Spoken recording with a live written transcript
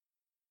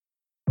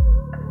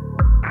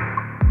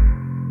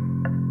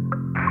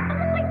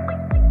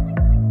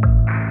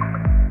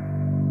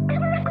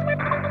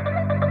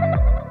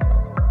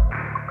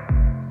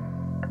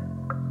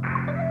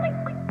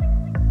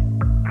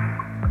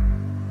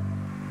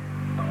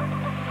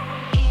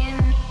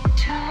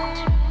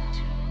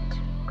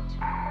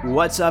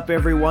What's up,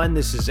 everyone?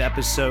 This is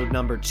episode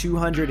number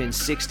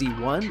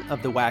 261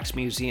 of the Wax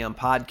Museum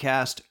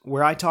podcast,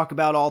 where I talk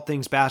about all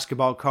things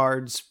basketball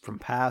cards, from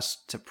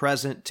past to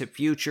present to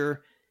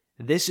future.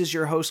 This is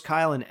your host,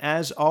 Kyle, and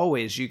as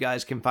always, you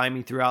guys can find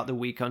me throughout the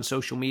week on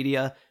social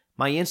media.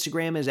 My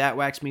Instagram is at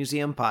Wax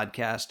Museum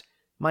Podcast.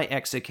 My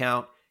X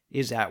account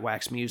is at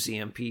Wax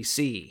Museum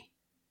PC.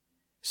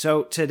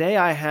 So today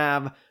I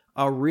have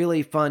a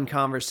really fun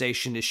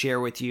conversation to share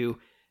with you.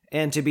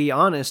 And to be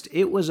honest,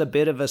 it was a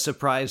bit of a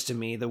surprise to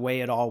me the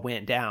way it all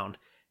went down.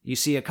 You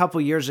see, a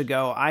couple years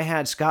ago, I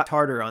had Scott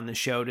Tarter on the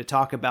show to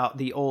talk about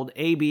the old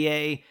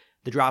ABA,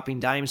 the Dropping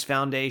Dimes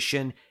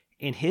Foundation,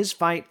 and his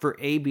fight for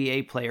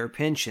ABA player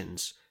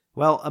pensions.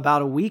 Well,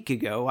 about a week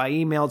ago, I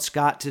emailed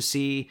Scott to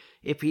see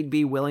if he'd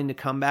be willing to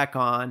come back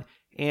on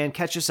and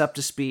catch us up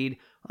to speed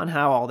on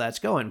how all that's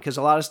going, because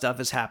a lot of stuff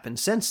has happened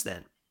since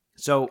then.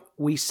 So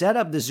we set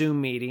up the Zoom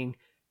meeting,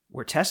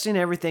 we're testing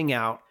everything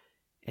out,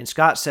 and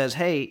Scott says,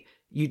 hey,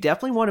 you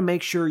definitely want to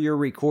make sure you're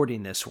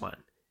recording this one.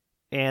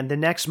 And the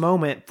next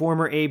moment,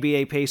 former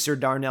ABA Pacer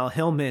Darnell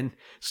Hillman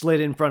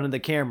slid in front of the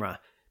camera.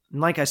 And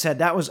like I said,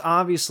 that was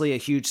obviously a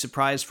huge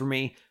surprise for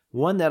me,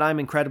 one that I'm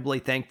incredibly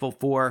thankful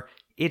for.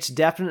 It's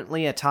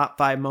definitely a top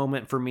 5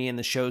 moment for me in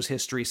the show's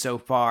history so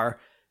far.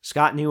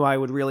 Scott knew I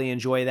would really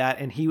enjoy that,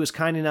 and he was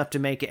kind enough to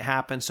make it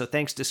happen. So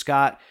thanks to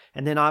Scott,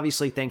 and then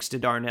obviously thanks to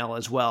Darnell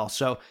as well.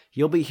 So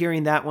you'll be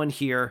hearing that one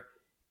here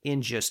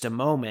in just a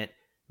moment.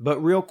 But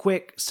real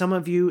quick, some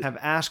of you have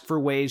asked for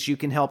ways you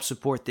can help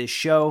support this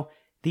show.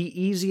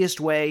 The easiest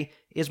way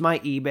is my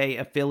eBay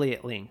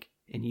affiliate link.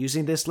 And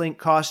using this link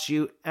costs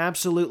you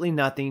absolutely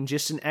nothing,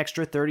 just an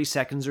extra 30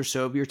 seconds or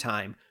so of your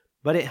time,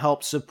 but it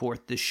helps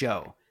support the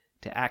show.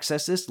 To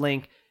access this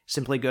link,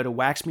 simply go to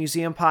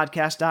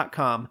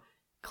waxmuseumpodcast.com,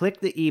 click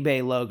the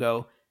eBay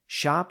logo,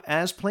 shop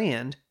as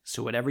planned,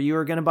 so whatever you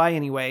are going to buy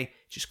anyway,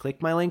 just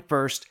click my link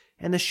first,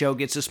 and the show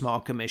gets a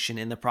small commission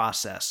in the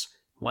process.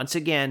 Once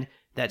again,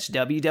 that's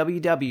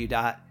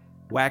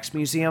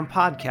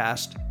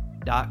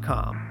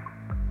www.waxmuseumpodcast.com.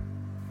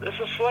 This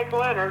is Slick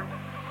Leonard.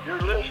 You're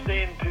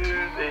listening to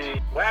the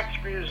Wax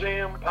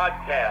Museum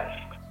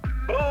Podcast.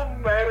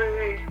 Boom,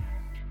 baby!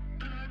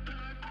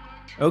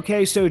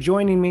 Okay, so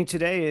joining me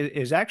today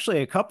is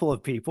actually a couple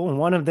of people, and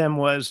one of them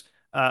was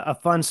a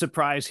fun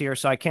surprise here,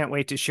 so I can't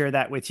wait to share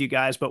that with you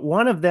guys. But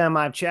one of them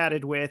I've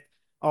chatted with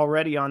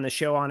already on the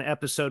show on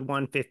episode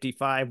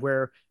 155,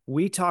 where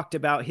we talked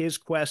about his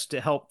quest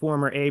to help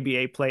former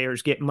ABA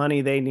players get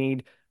money they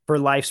need for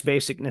life's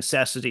basic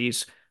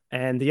necessities.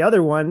 And the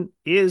other one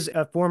is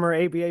a former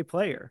ABA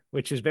player,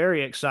 which is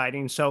very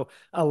exciting. So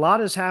a lot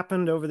has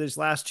happened over these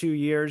last 2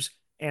 years,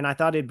 and I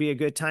thought it'd be a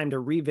good time to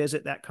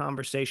revisit that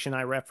conversation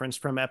I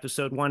referenced from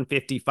episode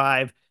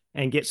 155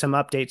 and get some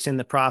updates in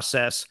the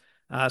process.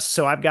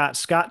 So I've got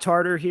Scott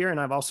Tarter here, and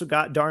I've also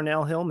got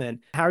Darnell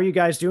Hillman. How are you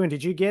guys doing?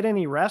 Did you get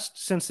any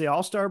rest since the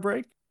All-Star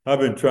break? I've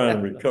been trying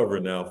to recover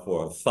now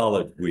for a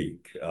solid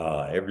week.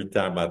 Every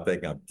time I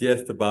think I'm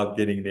just about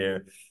getting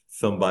there,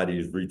 somebody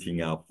is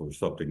reaching out for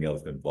something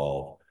else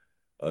involved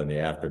in the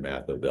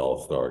aftermath of the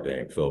All-Star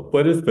game.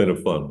 But it's been a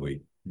fun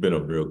week. Been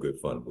a real good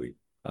fun week.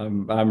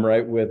 I'm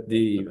right with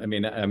we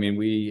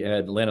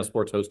had Atlanta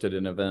Sports hosted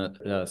an event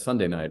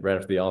Sunday night right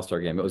after the All-Star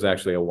game. It was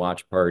actually a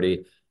watch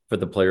party for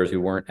the players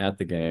who weren't at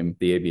the game,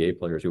 the ABA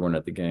players who weren't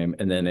at the game,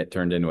 and then it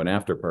turned into an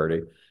after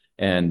party.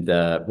 And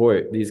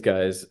boy, these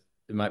guys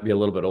might be a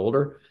little bit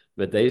older,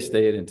 but they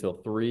stayed until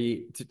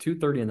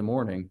 2:30 in the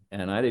morning,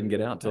 and I didn't get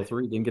out until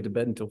 3, didn't get to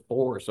bed until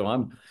 4. So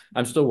I'm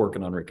still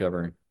working on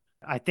recovering.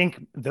 I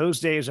think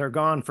those days are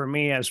gone for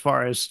me as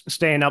far as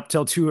staying up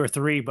till 2 or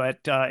 3,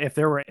 but if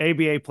there were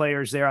ABA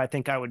players there, I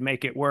think I would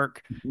make it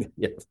work.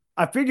 Yes.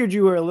 I figured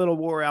you were a little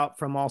wore out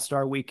from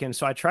All-Star Weekend,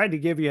 so I tried to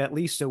give you at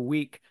least a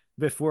week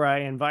before I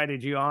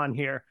invited you on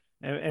here.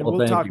 And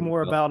we'll talk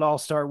more about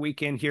All-Star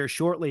Weekend here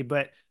shortly,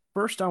 but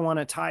first, I want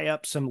to tie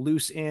up some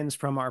loose ends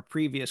from our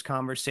previous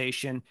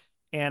conversation,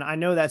 and I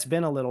know that's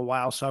been a little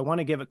while, so I want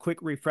to give a quick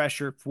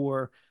refresher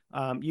for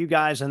you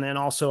guys and then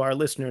also our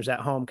listeners at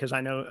home, because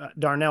I know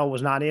Darnell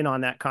was not in on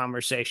that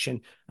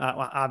conversation.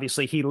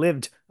 Obviously, he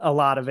lived a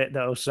lot of it,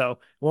 though, so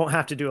won't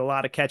have to do a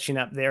lot of catching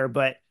up there,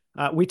 but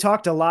we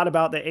talked a lot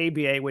about the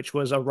ABA, which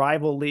was a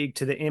rival league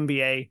to the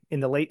NBA in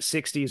the late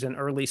 60s and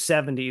early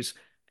 70s,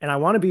 and I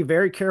want to be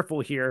very careful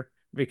here,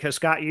 because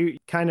Scott, you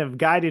kind of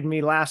guided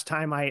me last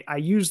time. I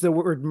used the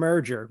word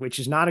merger, which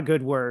is not a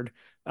good word.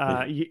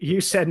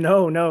 You said,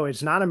 no,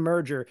 it's not a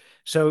merger.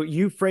 So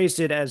you phrased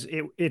it as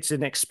it's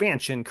an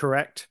expansion,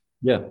 correct?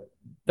 Yeah,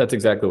 that's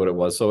exactly what it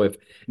was. So if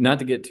not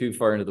to get too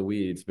far into the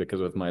weeds,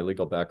 because with my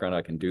legal background,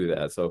 I can do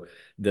that. So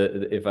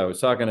if I was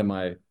talking to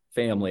my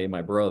family,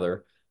 my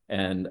brother,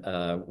 and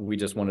we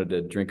just wanted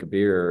to drink a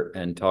beer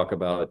and talk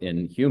about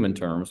in human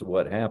terms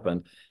what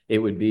happened, it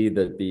would be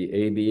that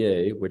the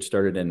ABA, which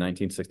started in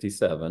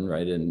 1967,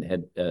 right, and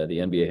the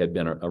NBA had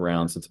been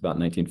around since about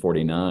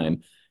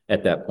 1949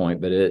 at that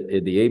point, but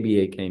the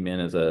ABA came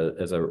in as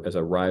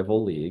a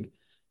rival league,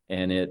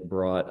 and it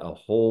brought a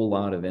whole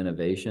lot of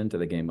innovation to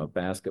the game of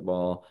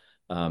basketball.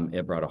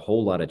 It brought a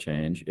whole lot of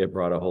change. It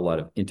brought a whole lot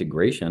of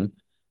integration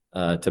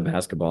to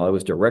basketball. I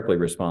was directly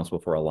responsible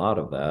for a lot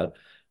of that.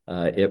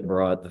 It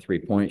brought the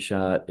three-point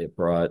shot. It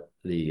brought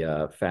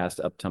the fast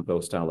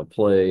up-tempo style of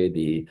play,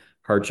 the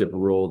hardship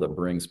rule that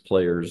brings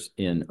players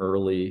in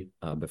early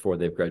before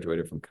they've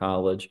graduated from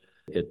college.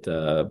 It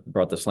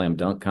brought the slam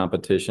dunk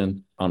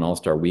competition on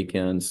All-Star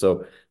Weekend.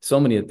 So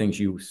many of the things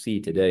you see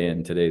today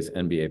in today's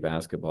NBA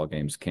basketball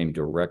games came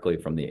directly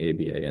from the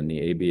ABA, and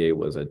the ABA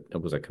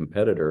was a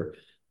competitor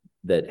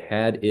that,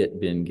 had it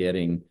been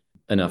getting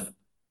enough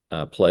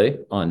play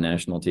on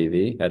national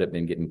TV, had it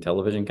been getting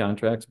television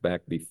contracts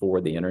back before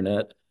the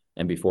internet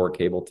and before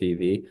cable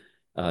TV,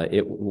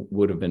 it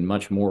would have been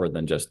much more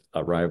than just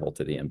a rival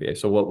to the NBA.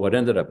 So what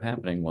ended up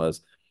happening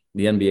was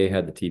the NBA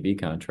had the TV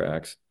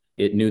contracts.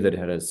 It knew that it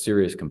had a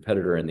serious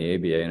competitor in the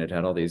ABA, and it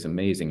had all these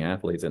amazing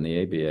athletes in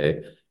the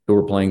ABA who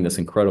were playing this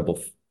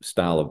incredible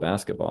style of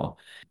basketball,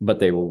 but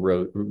they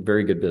were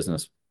very good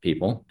business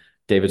people.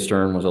 David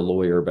Stern was a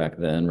lawyer back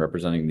then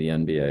representing the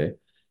NBA.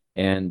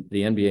 And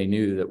the NBA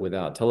knew that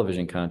without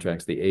television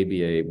contracts, the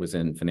ABA was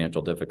in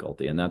financial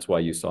difficulty. And that's why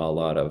you saw a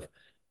lot of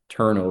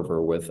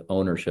turnover with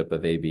ownership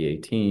of ABA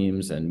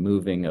teams and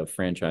moving of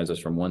franchises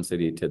from one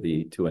city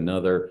to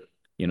another.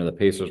 The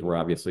Pacers were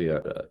obviously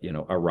a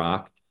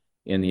rock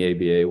in the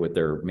ABA with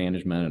their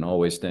management and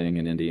always staying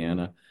in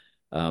Indiana.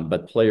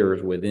 But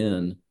players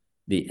within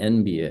the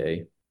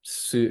NBA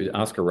sued.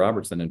 Oscar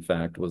Robertson, in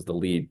fact, was the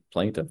lead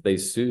plaintiff. They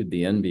sued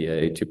the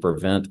NBA to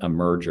prevent a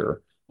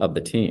merger of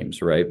the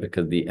teams, right?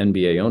 Because the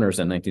NBA owners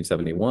in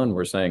 1971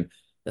 were saying,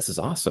 this is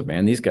awesome,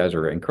 man. These guys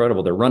are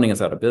incredible. They're running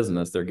us out of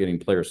business. They're getting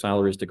player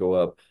salaries to go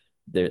up.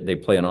 They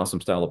play an awesome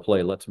style of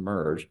play. Let's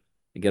merge,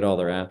 get all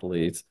their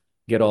athletes,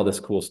 get all this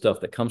cool stuff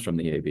that comes from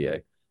the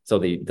ABA. So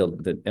the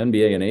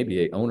NBA and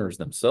ABA owners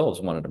themselves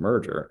wanted a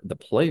merger. The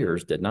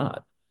players did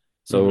not.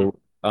 So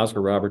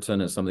Oscar Robertson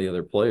and some of the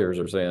other players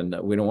are saying,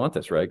 we don't want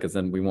this, right? Because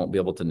then we won't be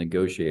able to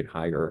negotiate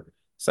higher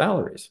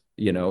salaries,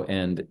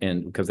 and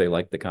because they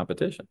like the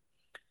competition.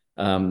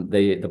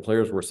 The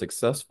players were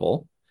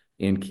successful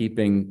in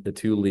keeping the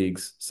two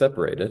leagues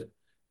separated,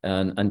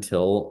 and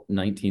until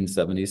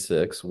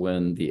 1976,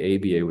 when the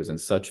ABA was in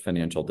such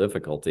financial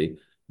difficulty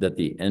that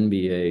the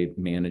NBA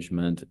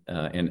management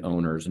and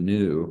owners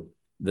knew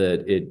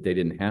that they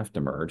didn't have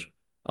to merge.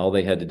 All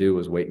they had to do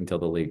was wait until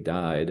the league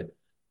died,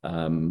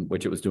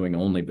 which it was doing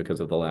only because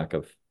of the lack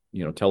of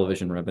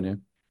television revenue,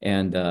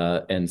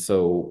 and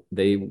so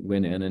they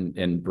went in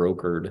and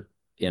brokered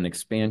an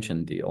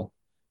expansion deal,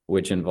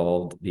 which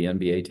involved the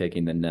NBA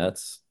taking the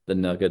Nets, the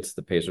Nuggets,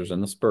 the Pacers,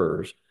 and the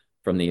Spurs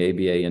from the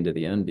ABA into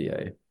the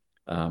NBA.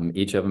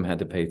 Each of them had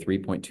to pay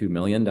 $3.2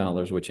 million,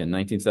 which in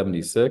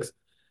 1976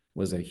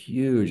 was a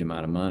huge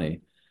amount of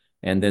money.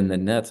 And then the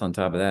Nets, on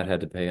top of that,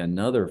 had to pay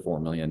another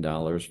 $4 million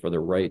for the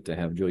right to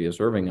have Julius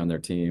Erving on their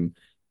team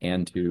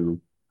and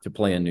to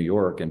play in New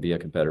York and be a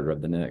competitor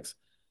of the Knicks.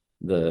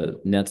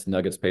 The Nets,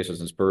 Nuggets, Pacers,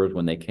 and Spurs,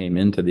 when they came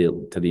into the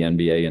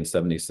NBA in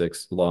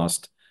 76,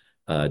 lost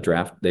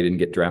draft. They didn't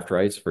get draft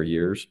rights for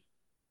years.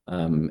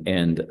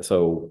 And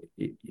so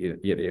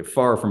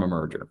far from a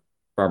merger.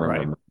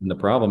 And the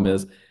problem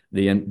is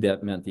that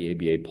meant the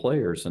ABA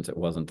players, since it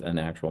wasn't an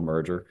actual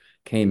merger,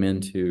 came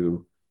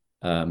into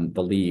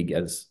the league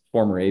as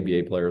former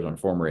ABA players on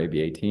former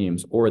ABA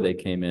teams, or they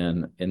came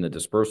in the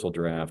dispersal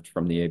draft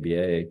from the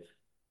ABA,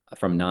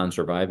 from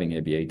non-surviving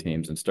ABA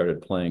teams, and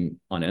started playing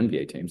on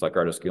NBA teams like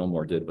Artis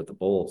Gilmore did with the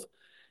Bulls.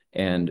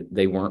 And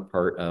they weren't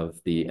part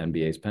of the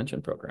NBA's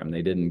pension program.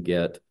 They didn't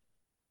get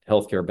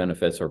healthcare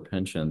benefits or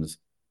pensions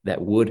that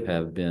would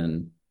have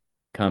been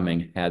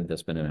coming had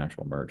this been an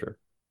actual merger.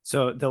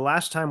 So the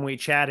last time we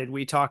chatted,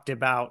 we talked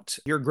about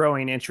your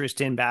growing interest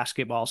in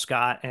basketball,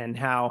 Scott, and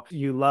how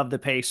you love the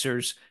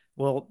Pacers.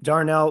 Well,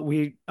 Darnell,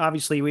 we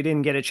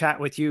didn't get a chat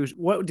with you.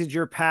 What did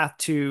your path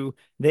to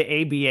the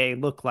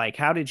ABA look like?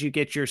 How did you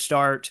get your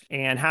start,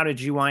 and how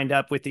did you wind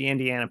up with the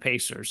Indiana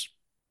Pacers?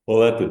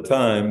 Well, at the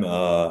time,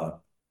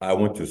 I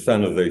went to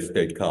San Jose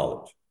State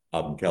College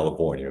out in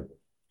California.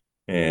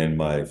 And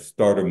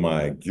start of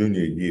my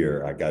junior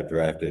year, I got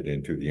drafted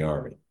into the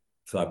Army.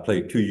 So I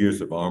played 2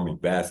 years of Army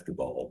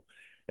basketball.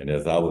 And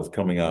as I was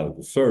coming out of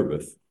the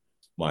service,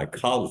 my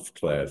college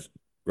class,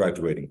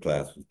 graduating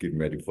class, was getting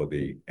ready for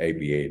the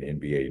ABA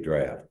and NBA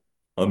draft.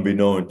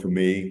 Unbeknown to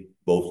me,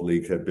 both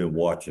leagues had been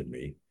watching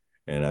me.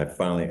 And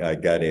I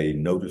got a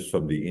notice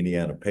from the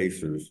Indiana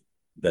Pacers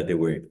that they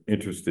were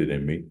interested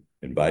in me,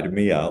 invited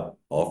me out,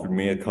 offered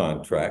me a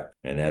contract.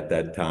 And at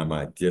that time,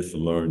 I just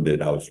learned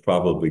that I was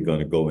probably going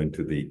to go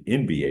into the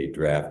NBA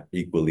draft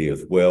equally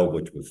as well,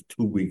 which was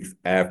 2 weeks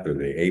after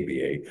the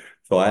ABA.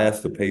 So I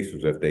asked the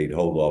Pacers if they'd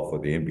hold off for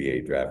the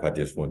NBA draft. I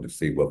just wanted to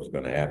see what was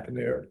going to happen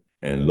there.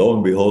 And lo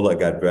and behold, I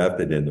got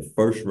drafted in the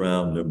first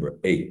round, number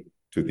 8,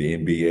 to the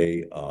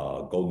NBA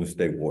Golden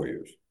State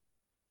Warriors.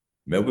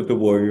 Met with the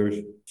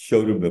Warriors,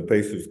 showed them the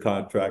Pacers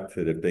contract,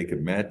 said if they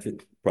could match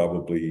it,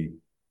 probably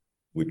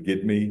would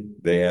get me.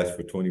 They asked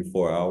for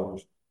 24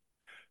 hours.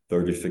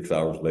 36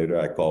 hours later,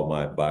 I called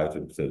my advisor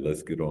and said,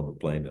 let's get on the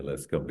plane and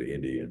let's come to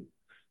Indy and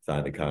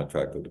sign the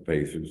contract with the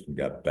Pacers and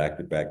got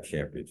back-to-back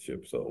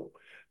championships. So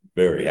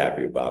very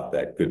happy about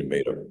that. Couldn't have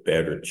made a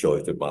better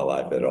choice in my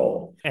life at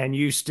all. And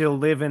you still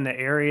live in the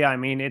area. I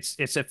mean, it's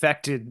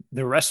affected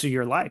the rest of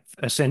your life,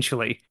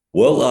 essentially.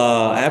 Well,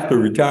 after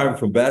retiring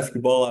from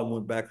basketball, I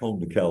went back home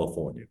to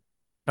California.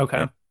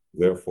 Okay.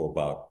 There for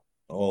about,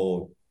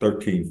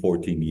 13,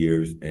 14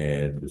 years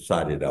and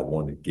decided I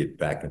wanted to get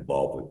back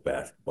involved with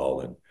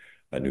basketball. And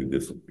I knew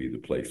this would be the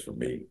place for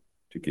me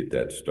to get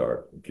that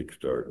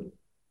kickstart. And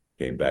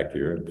came back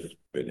here and it's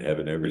been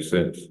heaven ever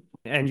since.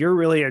 And you're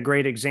really a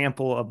great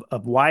example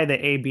of why the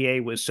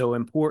ABA was so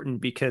important,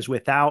 because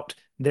without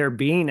there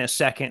being a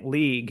second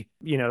league,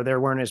 there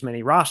weren't as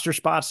many roster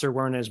spots. There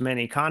weren't as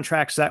many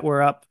contracts that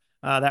were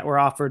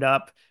offered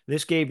up.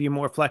 This gave you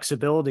more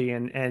flexibility.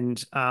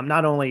 And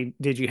not only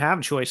did you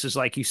have choices,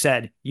 like you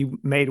said, you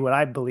made what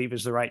I believe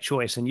is the right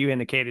choice, and you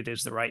indicated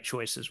is the right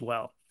choice as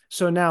well.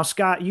 So now,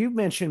 Scott, you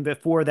mentioned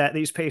before that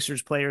these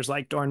Pacers players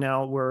like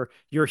Darnell were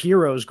your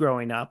heroes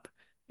growing up.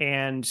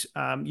 And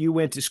you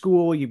went to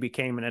school, you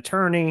became an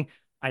attorney.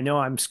 I know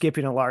I'm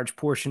skipping a large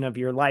portion of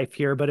your life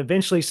here, but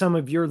eventually some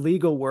of your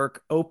legal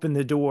work opened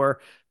the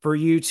door for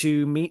you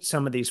to meet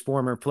some of these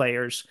former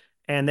players.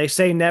 And they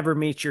say never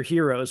meet your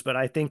heroes, but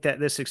I think that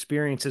this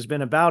experience has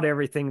been about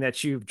everything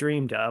that you've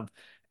dreamed of.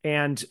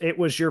 And it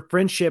was your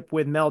friendship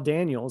with Mel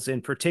Daniels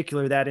in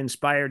particular that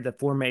inspired the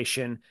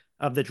formation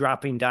of the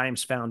Dropping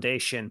Dimes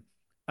Foundation.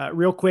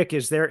 Real quick,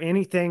 is there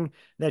anything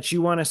that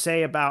you want to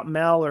say about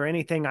Mel or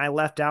anything I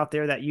left out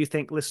there that you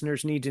think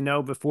listeners need to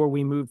know before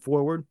we move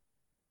forward?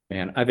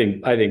 Man, I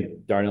think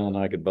Darnell and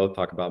I could both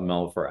talk about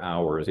Mel for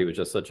hours. He was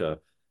just such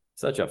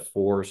a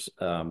force,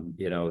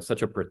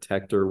 such a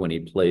protector when he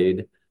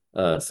played,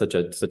 such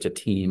a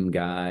team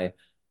guy,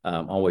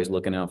 always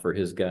looking out for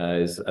his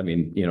guys. I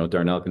mean,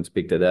 Darnell can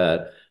speak to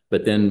that.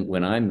 But then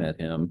when I met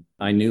him,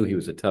 I knew he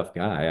was a tough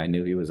guy. I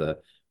knew he was a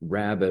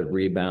rabid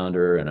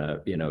rebounder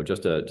and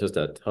just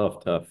a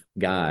tough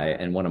guy,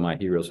 and one of my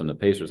heroes from the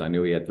Pacers. I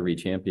knew he had 3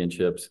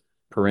 championships,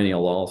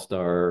 perennial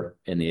all-star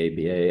in the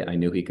ABA. I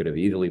knew he could have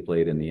easily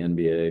played in the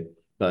NBA,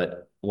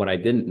 but what I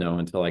didn't know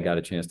until I got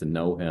a chance to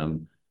know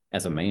him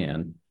as a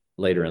man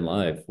later in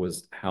life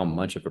was how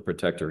much of a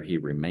protector he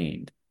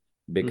remained,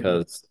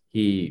 because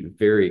he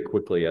very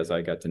quickly, as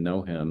I got to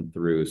know him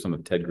through some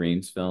of Ted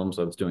Green's films,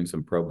 I was doing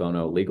some pro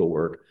bono legal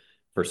work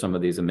for some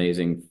of these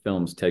amazing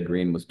films Ted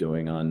Green was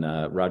doing on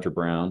Roger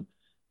Brown,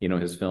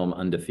 his film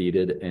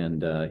Undefeated,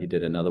 and he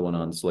did another one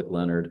on Slick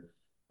Leonard,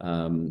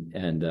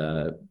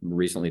 and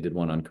recently did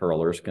one on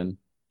Carl Erskine.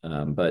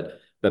 But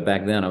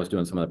back then I was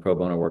doing some of the pro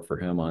bono work for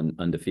him on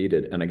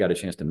Undefeated, and I got a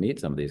chance to meet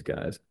some of these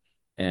guys.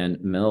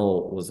 And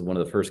Mel was one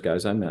of the first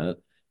guys I met,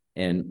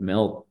 and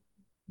Mel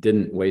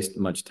didn't waste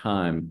much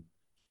time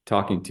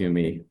talking to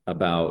me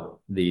about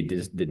the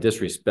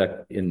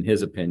disrespect, in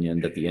his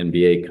opinion, that the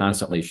NBA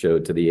constantly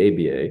showed to the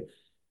ABA.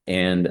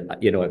 And,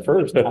 at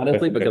first,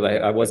 honestly, because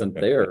I wasn't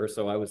there,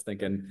 so I was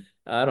thinking,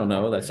 I don't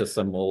know, that's just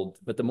some old,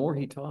 but the more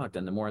he talked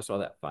and the more I saw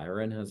that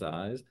fire in his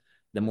eyes,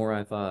 the more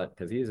I thought,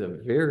 because he's a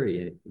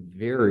very,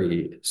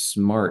 very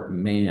smart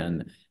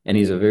man, and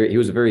he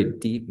was a very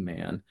deep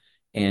man.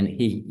 And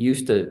he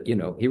used to,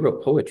 he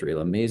wrote poetry,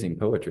 amazing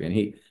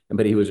poetry.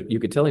 But you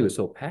could tell he was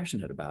so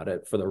passionate about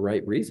it for the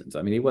right reasons.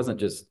 I mean, he wasn't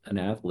just an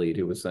athlete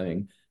who was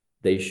saying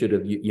they should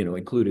have,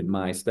 included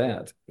my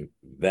stats.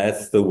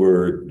 That's the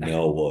word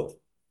Mel was.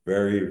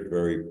 Very,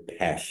 very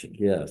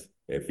passionate. Yes.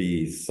 If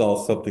he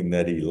saw something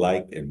that he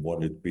liked and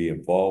wanted to be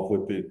involved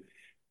with it,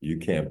 you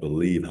can't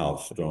believe how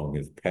strong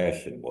his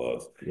passion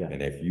was. Yeah.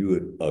 And if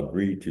you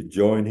agreed to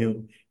join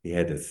him, he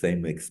had the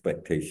same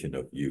expectation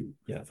of you.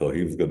 Yeah. So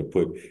he was going to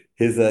put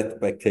his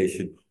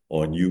expectation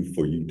on you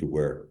for you to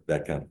wear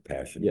that kind of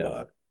passion.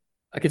 Yeah.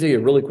 I could tell you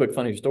a really quick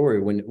funny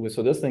story.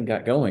 So this thing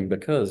got going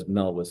because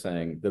Mel was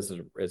saying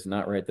it's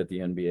not right that the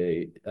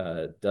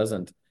NBA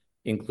doesn't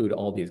include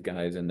all these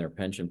guys in their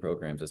pension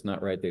programs. It's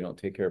not right they don't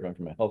take care of them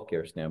from a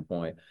healthcare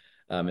standpoint.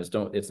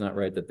 It's not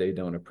right that they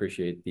don't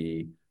appreciate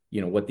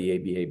what the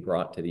ABA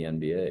brought to the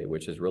NBA,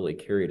 which has really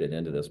carried it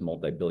into this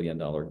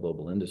multi-billion-dollar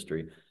global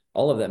industry.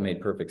 All of that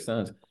made perfect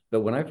sense.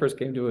 But when I first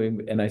came to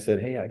him and I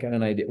said, hey, I got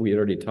an idea. We had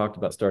already talked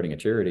about starting a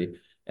charity.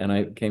 And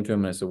I came to him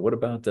and I said, what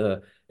about,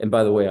 and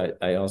by the way,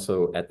 I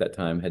also at that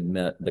time had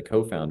met the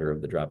co-founder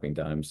of the Dropping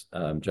Dimes,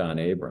 John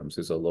Abrams,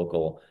 who's a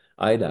local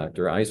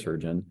eye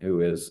surgeon who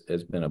has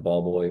been a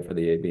ball boy for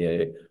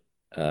the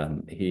ABA.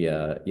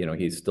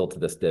 He's still to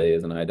this day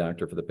is an eye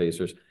doctor for the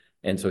Pacers.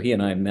 And so he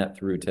and I met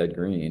through Ted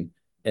Green.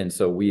 And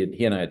so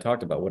he and I had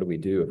talked about, what do we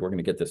do if we're going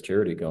to get this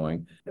charity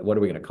going? What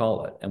are we going to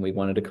call it? And we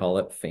wanted to call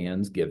it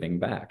Fans Giving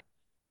Back,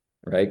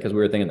 right? Because we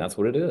were thinking that's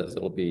what it is.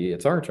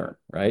 It's our turn,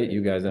 right?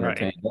 You guys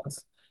entertained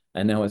us.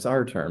 And now it's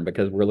our turn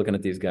because we're looking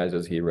at these guys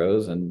as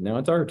heroes, and now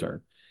it's our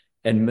turn.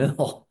 And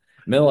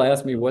Mel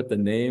asked me what the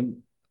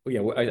name,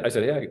 I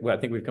said, yeah, well, I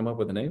think we've come up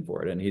with a name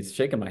for it. And he's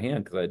shaking my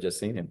hand because I had just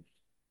seen him.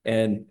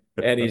 And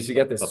he's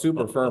got this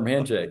super firm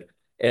handshake.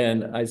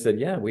 And I said,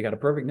 yeah, we got a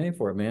perfect name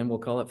for it, man. We'll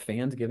call it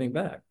Fans Giving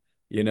Back.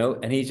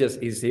 And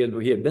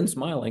he had been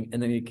smiling,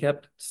 and then he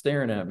kept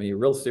staring at me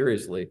real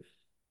seriously.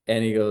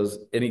 And he goes,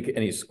 and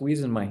he's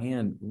squeezing my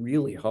hand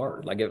really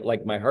hard,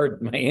 like my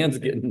hand's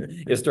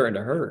is starting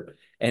to hurt.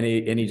 And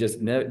he just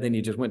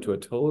went to a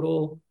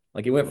total,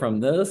 like he went from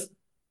this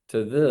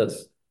to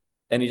this,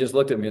 and he just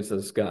looked at me and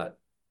says, "Scott,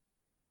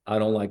 I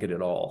don't like it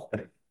at all."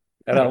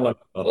 And I'm like,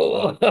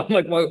 oh,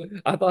 well,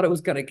 I thought it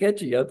was kind of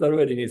catchy. I thought it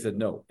would. And he said,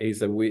 no. He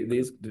said,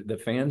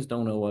 the fans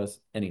don't owe us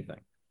anything.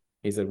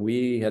 He said,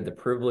 we had the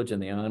privilege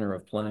and the honor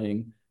of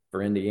playing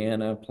for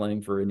Indiana,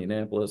 playing for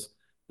Indianapolis,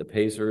 the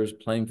Pacers,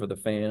 playing for the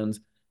fans,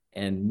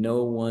 and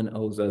no one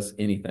owes us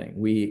anything.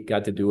 We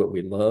got to do what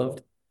we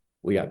loved.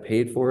 We got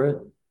paid for it.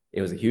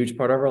 It was a huge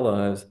part of our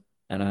lives.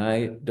 And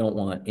I don't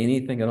want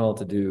anything at all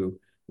to do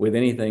with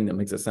anything that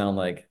makes it sound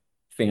like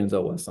fans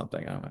owe us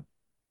something. I went,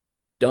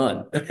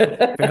 done.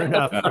 Fair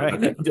enough,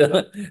 right?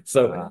 Done.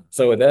 So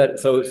with that,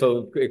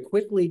 so it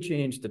quickly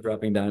changed to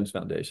Dropping Dimes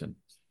Foundation.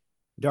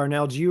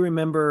 Darnell, do you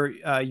remember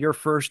your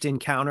first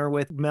encounter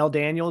with Mel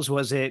Daniels?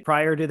 Was it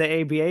prior to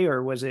the ABA,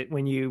 or was it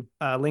when you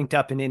linked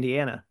up in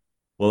Indiana?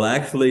 Well,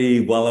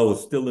 actually, while I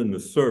was still in the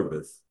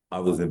service, I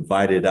was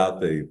invited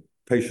out. The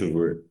Pacers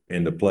were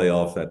in the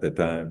playoffs at the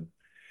time,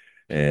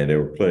 and they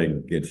were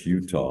playing against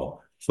Utah.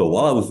 So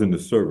while I was in the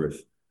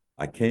service,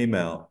 I came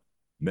out,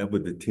 met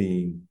with the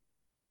team,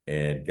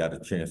 and got a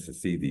chance to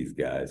see these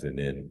guys, and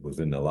then was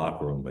in the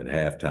locker room at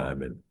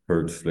halftime and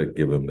heard Slick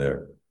give them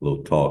their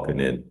little talk, and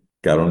then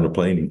got on the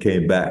plane and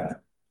came back.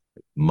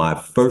 My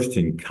first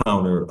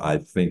encounter, I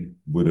think,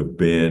 would have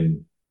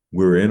been,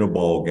 we were in a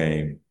ball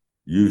game.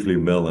 Usually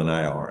Mel and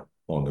I aren't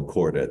on the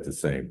court at the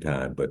same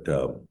time, but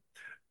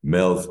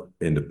Mel's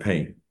in the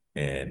paint,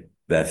 and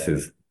that's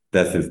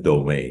his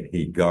domain.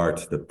 He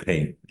guards the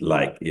paint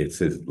like it's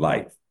his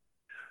life.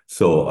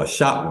 So a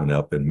shot went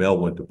up, and Mel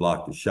went to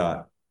block the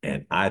shot,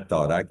 and I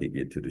thought I could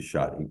get to the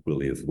shot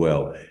equally as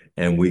well.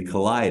 And we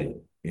collided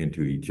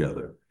into each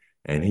other.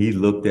 And he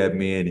looked at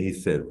me and he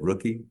said,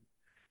 "Rookie,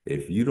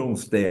 if you don't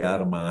stay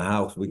out of my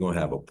house, we're going to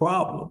have a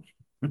problem."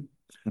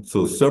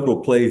 So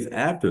several plays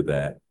after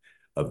that,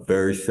 a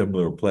very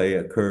similar play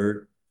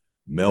occurred.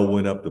 Mel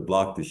went up to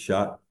block the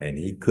shot, and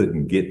he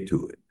couldn't get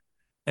to it.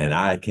 And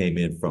I came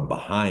in from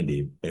behind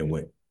him and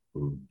went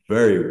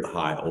very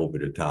high over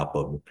the top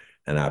of him,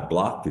 and I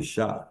blocked the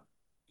shot.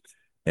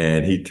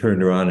 And he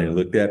turned around and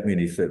looked at me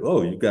and he said,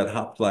 "Oh, you got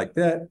hops like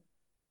that?"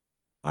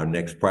 Our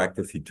next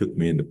practice, he took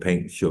me in the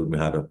paint, showed me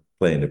how to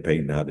play in the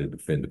paint and how to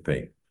defend the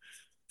paint.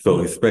 So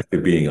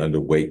especially being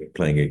underweight,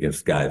 playing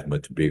against guys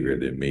much bigger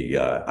than me,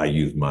 I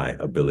used my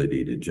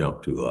ability to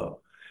jump to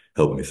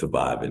help me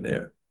survive in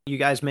there. You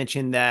guys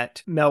mentioned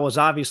that Mel was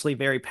obviously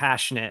very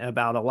passionate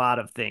about a lot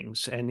of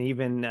things, and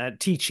even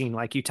teaching,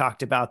 like you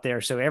talked about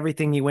there. So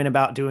everything he went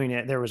about doing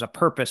it, there was a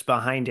purpose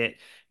behind it.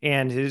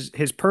 And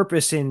his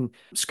purpose in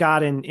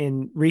Scott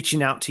in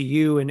reaching out to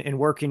you and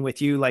working with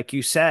you, like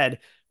you said,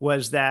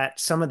 was that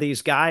some of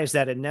these guys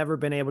that had never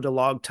been able to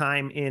log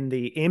time in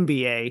the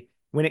NBA,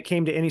 when it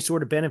came to any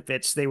sort of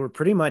benefits, they were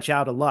pretty much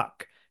out of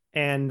luck.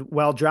 And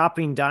while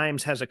Dropping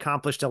Dimes has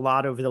accomplished a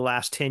lot over the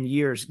last 10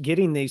 years,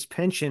 getting these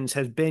pensions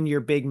has been your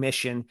big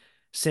mission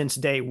since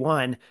day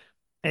one.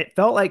 It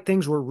felt like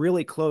things were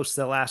really close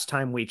the last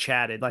time we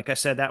chatted. Like I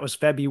said, that was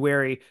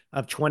February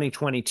of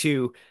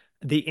 2022.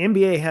 The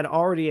NBA had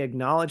already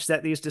acknowledged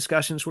that these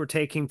discussions were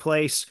taking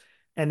place.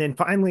 And then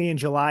finally, in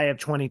July of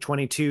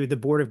 2022, the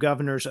Board of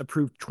Governors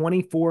approved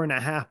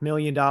 $24.5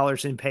 million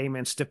in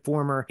payments to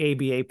former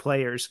ABA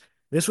players.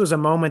 This was a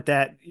moment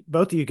that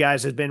both of you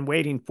guys had been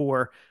waiting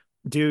for.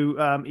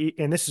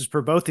 And this is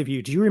for both of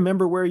you. Do you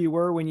remember where you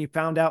were when you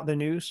found out the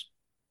news?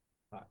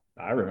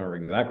 I remember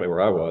exactly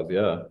where I was.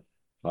 Yeah.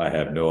 I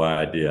have no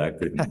idea. I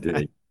couldn't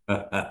tell you.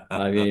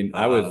 I mean,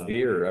 I was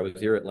here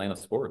at Atlanta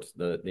Sports.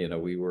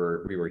 We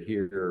were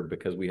here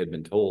because we had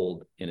been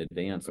told in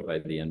advance by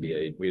the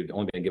NBA. We had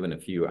only been given a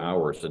few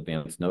hours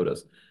advance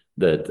notice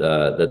that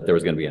there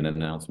was going to be an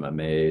announcement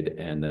made,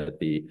 and that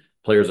the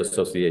Players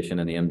Association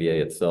and the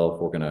NBA itself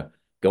were going to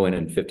go in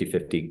and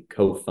 50-50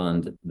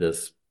 co-fund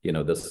this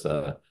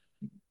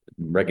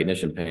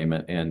recognition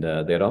payment. And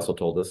they had also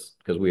told us,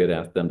 because we had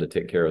asked them to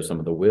take care of some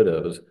of the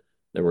widows.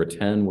 There were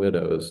 10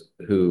 widows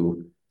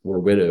who were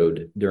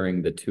widowed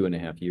during the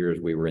 2.5 years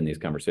we were in these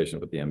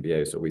conversations with the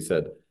NBA. So we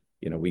said,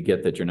 we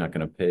get that you're not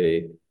going to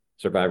pay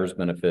survivors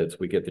benefits.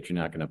 We get that you're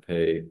not going to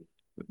pay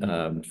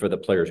for the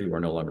players who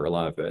are no longer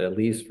alive, but at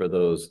least for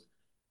those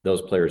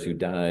players who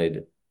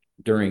died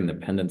during the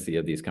pendency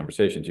of these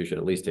conversations, you should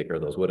at least take care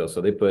of those widows.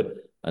 So they put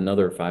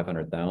another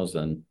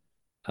 $500,000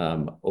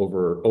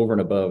 over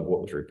and above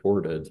what was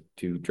reported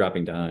to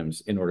Dropping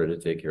Dimes in order to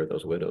take care of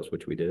those widows,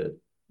 which we did.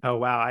 Oh,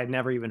 wow. I'd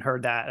never even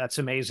heard that. That's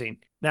amazing.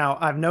 Now,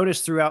 I've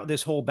noticed throughout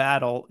this whole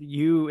battle,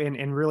 you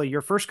and really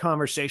your first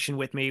conversation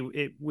with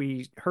me,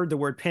 we heard the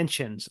word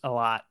pensions a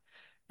lot.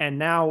 And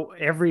now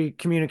every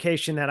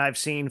communication that I've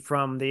seen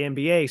from the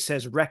NBA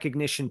says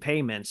recognition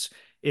payments.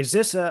 Is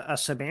this a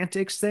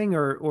semantics thing,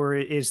 or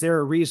is there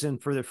a reason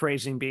for the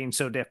phrasing being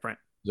so different?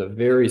 There's a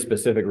very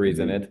specific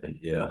reason.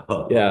 Yeah.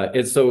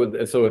 It's so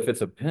if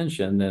it's a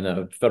pension,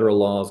 then federal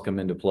laws come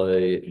into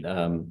play.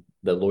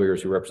 The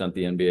lawyers who represent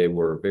the NBA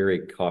were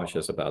very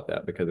cautious about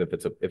that, because if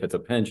it's a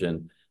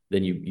pension,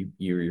 then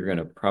you're going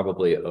to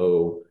probably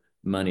owe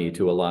money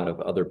to a lot of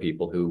other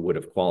people who would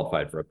have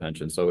qualified for a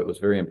pension. So it was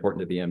very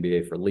important to the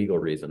NBA for legal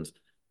reasons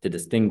to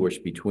distinguish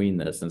between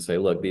this and say,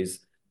 look, these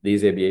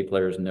ABA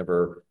players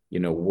never,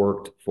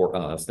 worked for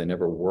us. They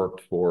never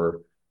worked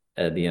for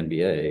the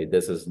NBA.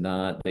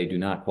 They do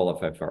not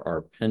qualify for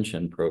our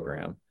pension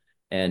program,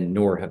 and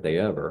nor have they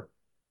ever.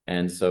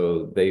 And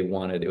so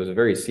it was a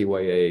very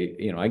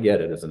CYA, I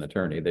get it as an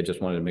attorney. They just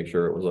wanted to make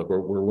sure it was, look,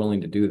 we're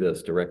willing to do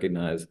this to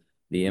recognize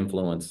the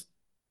influence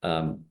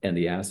and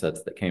the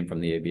assets that came from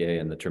the ABA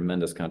and the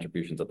tremendous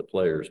contributions of the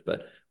players.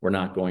 But we're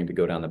not going to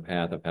go down the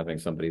path of having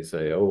somebody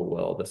say, oh,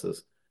 well, this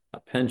is a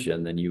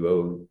pension, then you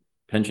owe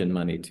pension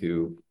money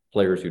to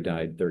players who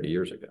died 30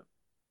 years ago.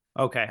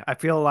 Okay, I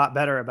feel a lot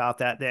better about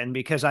that then,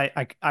 because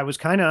I was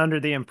kind of under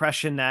the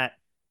impression that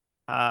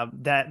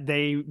that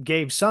they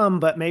gave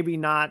some, but maybe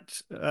not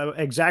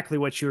exactly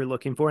what you were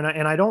looking for,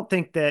 and I don't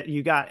think that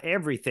you got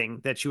everything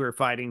that you were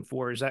fighting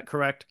for. Is that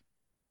correct?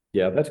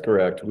 Yeah, that's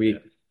correct.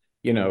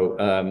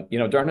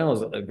 Darnell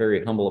is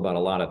very humble about a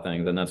lot of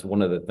things, and that's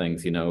one of the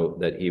things,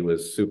 that he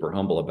was super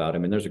humble about. I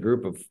mean, there's a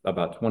group of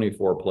about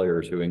 24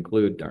 players who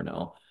include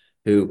Darnell,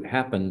 who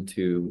happen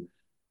to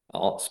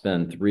all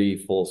spend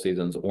 3 full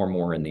seasons or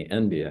more in the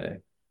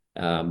NBA.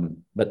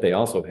 But they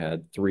also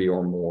had 3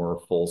 or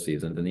more full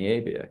seasons in the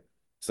ABA.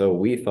 So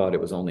we thought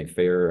it was only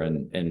fair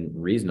and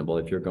reasonable,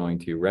 if you're going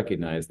to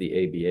recognize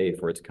the ABA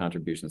for its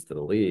contributions to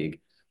the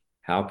league,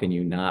 how can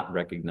you not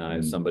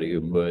recognize somebody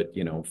who put,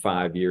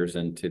 5 years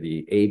into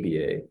the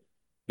ABA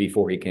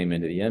before he came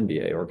into the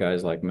NBA, or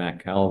guys like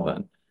Matt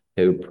Calvin,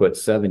 who put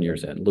 7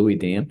 years in, Louis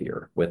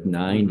Dampier with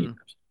 9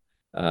 years.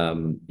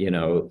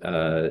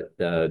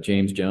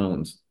 James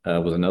Jones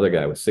was another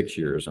guy with 6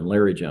 years, and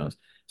Larry Jones.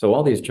 So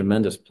all these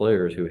tremendous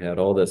players who had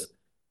all this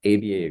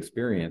ABA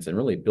experience and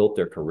really built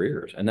their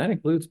careers. And that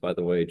includes, by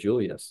the way,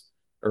 Julius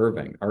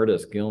Irving,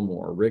 Artis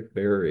Gilmore, Rick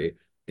Barry,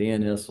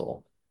 Dan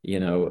Issel,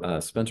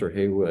 Spencer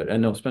Haywood.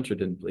 And no, Spencer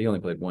didn't, he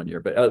only played 1 year,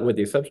 but with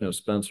the exception of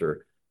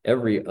Spencer,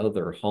 every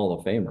other Hall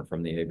of Famer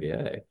from the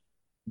ABA,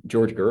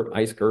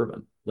 Ice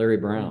Gervin, Larry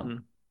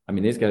Brown. I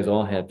mean, these guys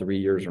all had 3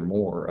 years or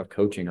more of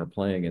coaching or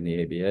playing in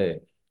the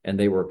ABA, and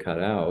they were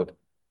cut out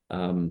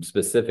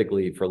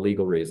specifically for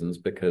legal reasons,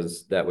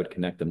 because that would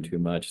connect them too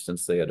much,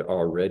 since they had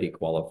already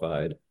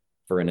qualified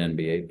for an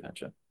NBA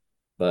pension.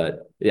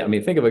 But yeah, I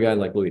mean, think of a guy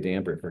like Louis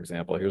Dampier, for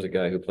example. Here's a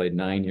guy who played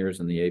 9 years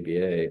in the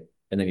ABA,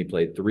 and then he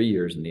played 3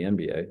 years in the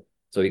NBA.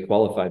 So he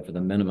qualified for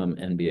the minimum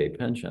NBA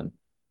pension.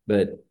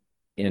 But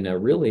in a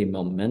really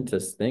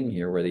momentous thing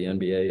here, where the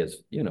NBA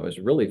is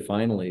really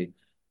finally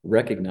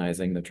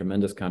recognizing the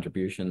tremendous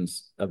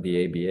contributions of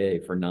the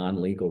ABA for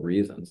non-legal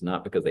reasons,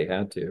 not because they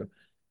had to,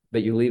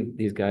 but you leave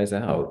these guys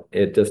out,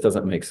 it just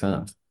doesn't make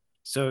sense.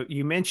 So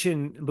you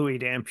mentioned Louis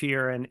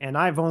Dampier, and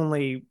I've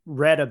only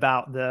read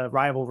about the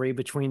rivalry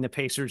between the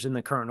Pacers and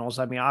the Colonels.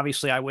 I mean,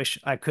 obviously, I wish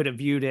I could have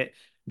viewed it.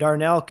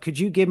 Darnell, could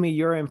you give me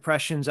your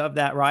impressions of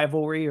that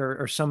rivalry,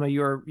 or some of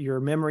your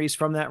memories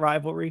from that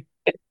rivalry?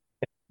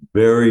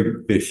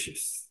 Very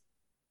vicious.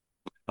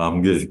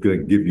 I'm just going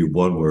to give you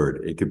one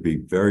word. It could be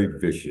very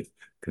vicious.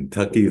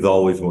 Kentucky's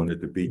always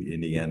wanted to beat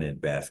Indiana in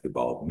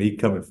basketball. Me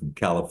coming from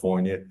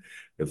California,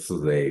 this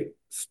was a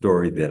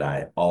story that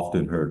I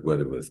often heard,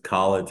 whether it was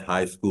college,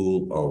 high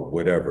school, or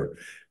whatever.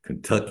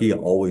 Kentucky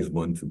always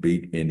wanted to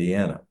beat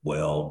Indiana.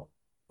 Well,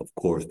 of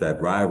course,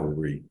 that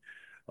rivalry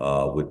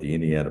with the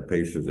Indiana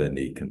Pacers and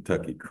the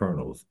Kentucky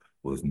Colonels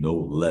was no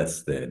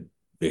less than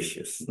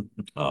vicious.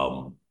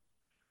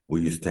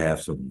 We used to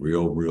have some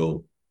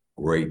real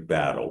great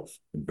battles,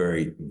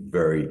 very,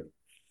 very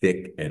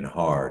thick and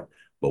hard.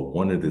 But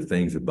one of the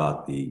things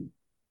about the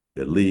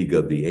league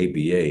of the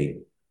ABA,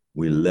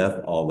 we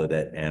left all of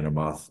that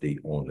animosity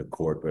on the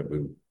court,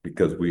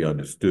 because we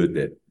understood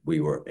that we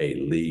were a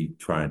league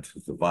trying to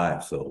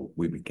survive. So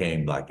we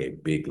became like a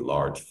big,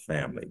 large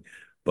family.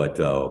 But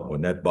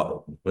when that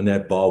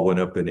ball went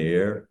up in the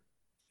air,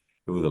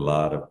 there was a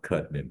lot of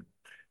cutting and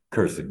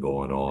cursing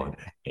going on,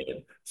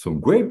 and some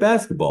great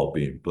basketball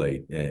being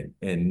played,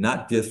 and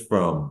not just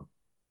from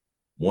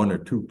 1 or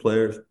 2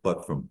 players,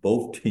 but from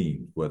both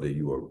teams, whether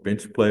you were a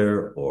bench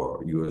player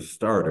or you were a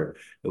starter.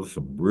 There was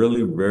some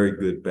really very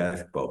good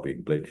basketball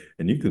being played.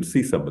 And you can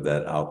see some of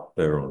that out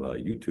there on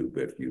YouTube.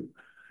 If you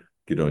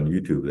get on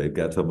YouTube, they've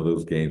got some of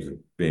those games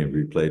being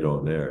replayed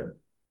on there.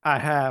 I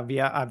have,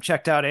 yeah. I've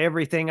checked out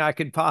everything I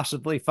could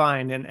possibly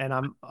find, and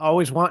I'm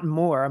always wanting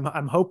more.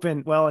 I'm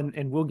hoping, well,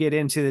 and we'll get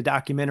into the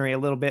documentary a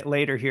little bit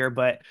later here,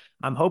 but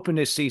I'm hoping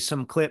to see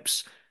some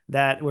clips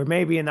that were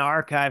maybe in the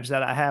archives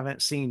that I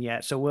haven't seen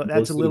yet. So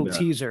that's a little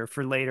teaser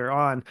for later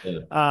on.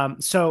 Yeah.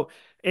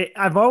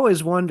 I've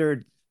always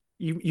wondered,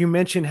 you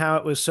mentioned how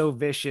it was so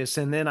vicious,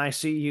 and then I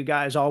see you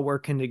guys all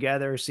working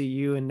together. See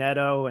you and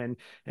Neto and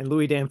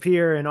Louis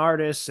Dampier and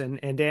Artis and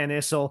Dan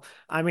Issel.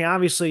 I mean,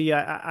 obviously,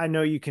 I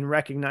know you can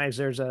recognize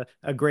there's a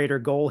greater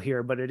goal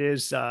here, but it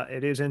is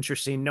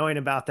interesting knowing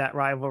about that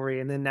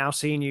rivalry, and then now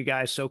seeing you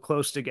guys so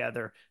close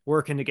together,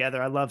 working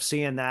together. I love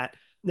seeing that.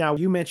 Now,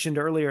 you mentioned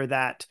earlier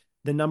that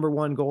the number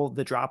one goal of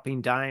the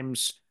dropping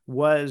dimes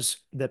was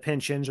the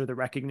pensions or the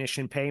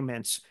recognition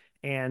payments.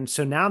 And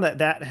so now that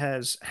that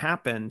has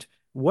happened,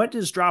 what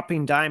does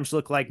dropping dimes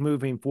look like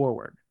moving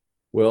forward?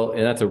 Well,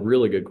 and that's a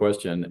really good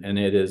question, and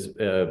it is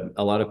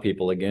a lot of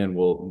people again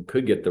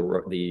could get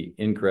the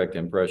incorrect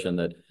impression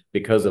that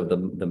because of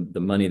the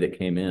money that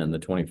came in, the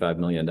 $25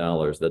 million,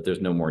 that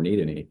there's no more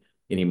need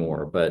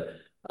anymore. But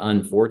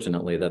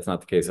unfortunately, that's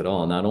not the case at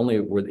all. Not only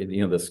were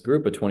this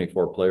group of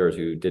 24 players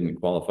who didn't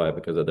qualify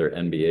because of their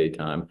NBA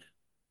time,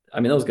 I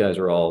mean, those guys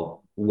are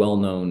all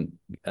well-known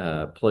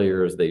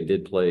players. They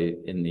did play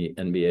in the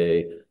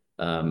NBA.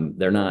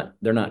 They're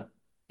not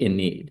in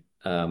need.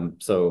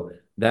 So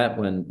that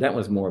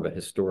was more of a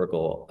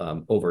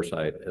historical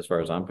oversight, as far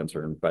as I'm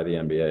concerned, by the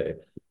NBA,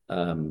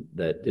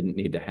 that didn't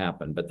need to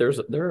happen. But there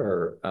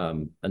are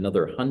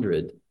another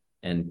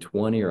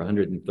 120 or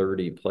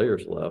 130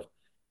 players left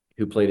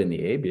who played in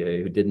the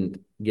ABA who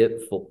didn't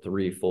get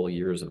 3 full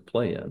years of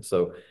play in.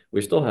 So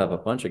we still have a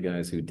bunch of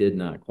guys who did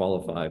not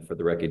qualify for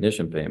the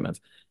recognition payments.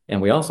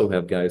 And we also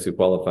have guys who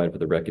qualified for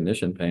the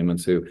recognition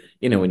payments who,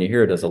 when you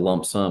hear it as a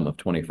lump sum of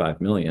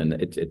 25 million,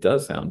 it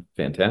does sound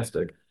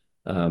fantastic.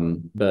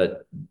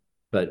 But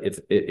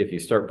if you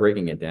start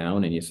breaking it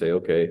down and you say,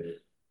 okay,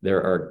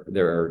 there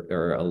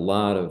are a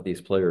lot of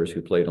these players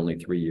who played only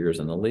 3 years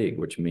in the league,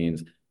 which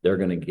means they're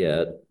going to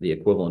get the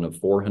equivalent of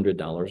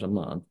 $400 a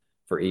month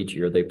for each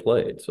year they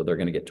played. So they're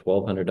going to get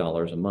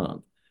 $1,200 a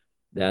month.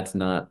 That's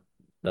not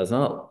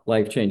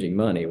life-changing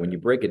money. When you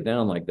break it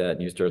down like that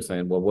and you start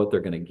saying, well, what they're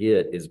going to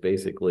get is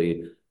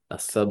basically a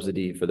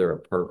subsidy for their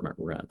apartment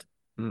rent.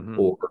 Mm-hmm.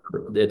 Or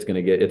it's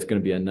going to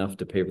be enough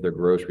to pay for their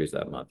groceries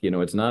that month.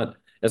 It's not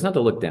to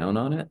look down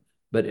on it,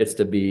 but it's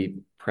to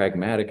be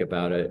pragmatic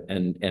about it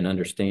and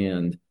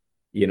understand,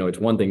 it's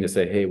one thing to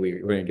say, hey,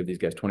 we're going to give these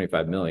guys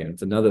 25 million.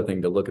 It's another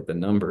thing to look at the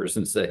numbers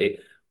and say,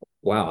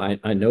 wow,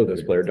 I know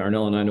this player.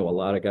 Darnell and I know a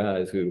lot of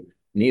guys who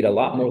need a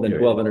lot more than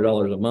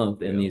 $1,200 a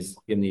month in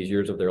these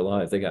years of their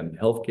lives. They got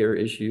healthcare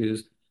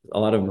issues. A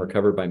lot of them are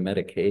covered by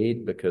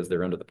Medicaid because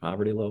they're under the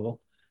poverty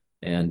level.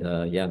 And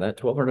that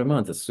 $1,200 a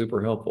month is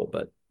super helpful,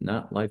 but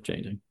not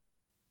life-changing.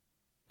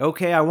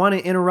 Okay, I want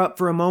to interrupt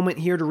for a moment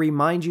here to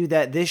remind you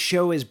that this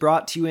show is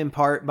brought to you in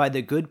part by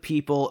the good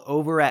people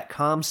over at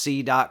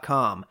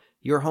ComC.com,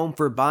 your home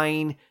for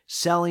buying,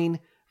 selling,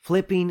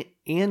 flipping,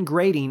 and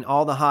grading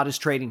all the hottest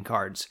trading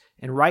cards.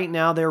 And right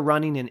now they're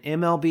running an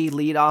MLB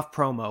leadoff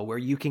promo where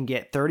you can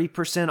get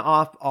 30%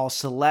 off all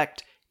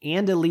select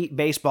and elite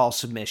baseball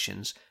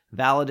submissions,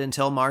 valid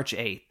until March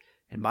 8th.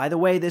 And by the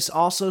way, this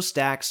also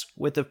stacks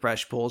with the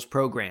Fresh Pulls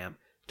program.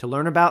 To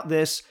learn about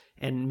this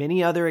and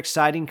many other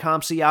exciting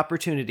ComC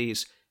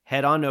opportunities,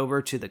 head on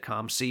over to the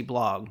ComC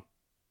blog.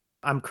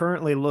 I'm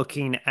currently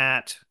looking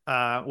at,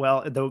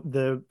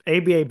 the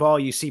ABA ball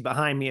you see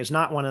behind me is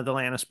not one of the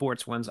Atlanta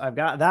Sports ones. I've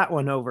got that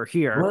one over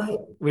here,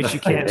 which you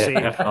can't see.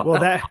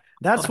 Well,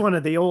 that's one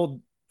of the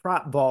old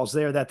prop balls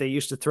there that they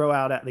used to throw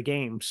out at the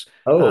games.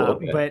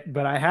 Okay.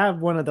 But I have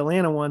one of the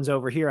Atlanta ones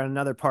over here in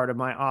another part of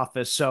my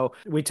office. So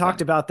we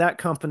talked about that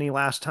company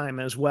last time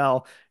as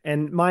well.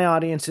 And my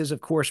audience is, of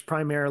course,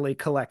 primarily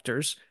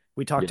collectors.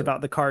 We talked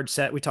about the card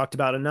set. We talked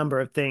about a number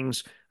of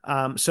things.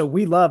 So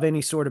we love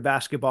any sort of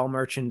basketball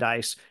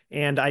merchandise.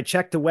 And I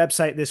checked the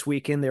website this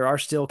weekend. There are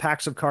still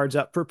packs of cards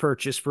up for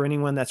purchase for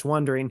anyone that's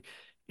wondering.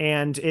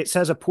 And it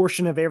says a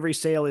portion of every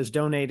sale is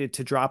donated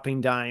to Dropping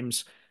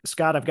Dimes.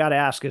 Scott, I've got to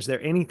ask, is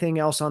there anything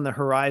else on the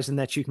horizon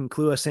that you can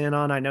clue us in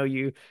on? I know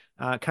you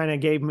kind of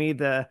gave me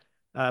the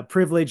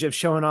privilege of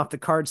showing off the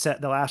card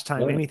set the last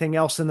time. Anything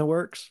else in the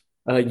works?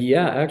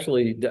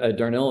 Actually,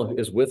 Darnell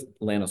is with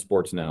Atlanta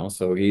Sports now,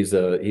 so he's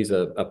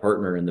a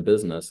partner in the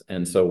business,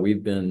 and so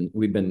we've been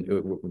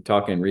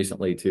talking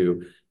recently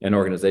to an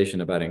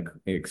organization about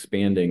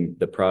expanding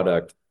the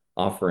product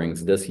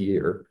offerings this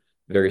year,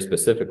 very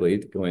specifically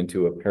to go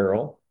into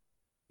apparel.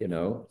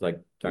 Like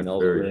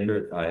Darnell's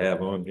shirt I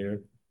have on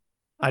here.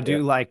 I do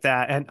like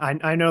that. And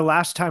I know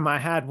last time I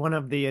had one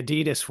of the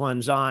Adidas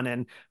ones on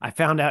and I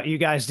found out you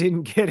guys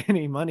didn't get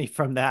any money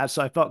from that.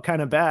 So I felt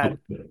kind of bad.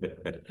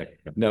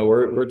 No,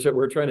 we're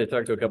trying to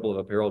talk to a couple of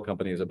apparel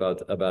companies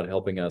about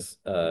helping us.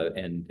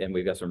 And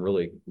we've got some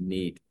really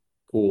neat,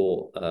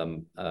 cool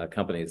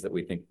companies that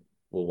we think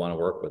will want to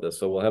work with us.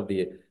 So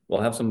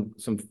we'll have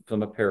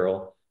some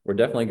apparel. We're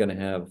definitely going to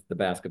have the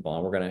basketball.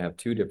 And we're going to have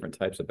 2 different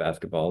types of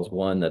basketballs.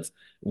 One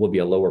will be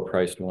a lower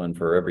priced one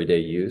for everyday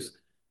use.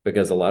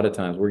 Because a lot of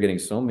times we're getting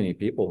so many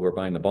people who are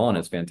buying the ball and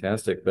it's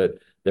fantastic, but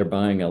they're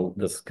buying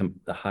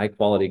a high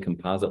quality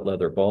composite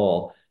leather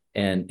ball,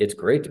 and it's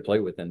great to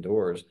play with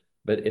indoors.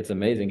 But it's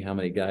amazing how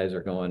many guys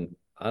are going,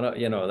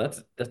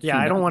 that's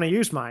I don't want to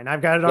use mine.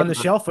 I've got it on the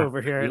shelf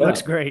over here. It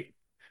looks great.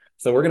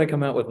 So we're going to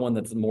come out with one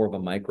that's more of a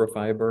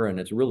microfiber, and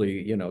it's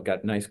really,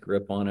 got nice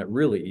grip on it,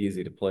 really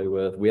easy to play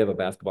with. We have a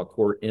basketball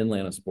court in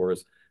Lana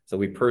Sports, so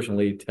we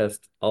personally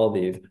test all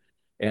these.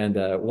 And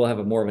we'll have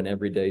a more of an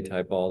everyday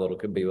type ball that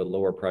could be with a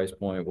lower price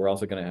point. We're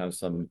also going to have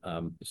some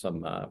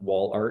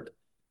wall art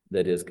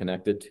that is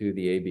connected to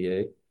the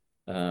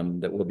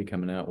ABA that we'll be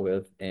coming out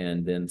with,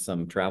 and then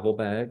some travel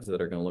bags that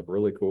are going to look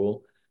really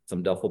cool,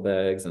 some duffel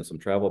bags and some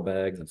travel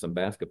bags and some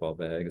basketball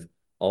bags,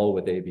 all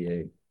with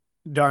ABA.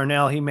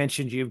 Darnell, he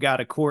mentioned you've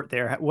got a court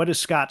there. What does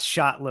Scott's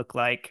shot look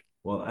like?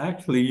 Well,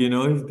 actually,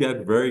 he's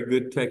got very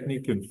good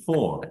technique and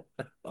form.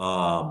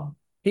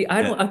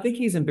 I think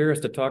he's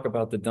embarrassed to talk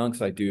about the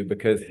dunks I do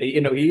because he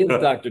is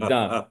Dr.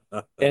 Dunk.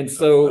 And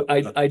so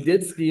I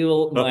did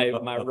steal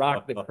my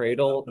rock the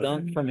cradle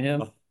dunk from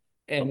him.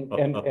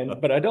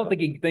 But I don't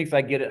think he thinks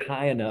I get it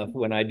high enough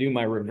when I do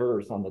my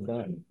reverse on the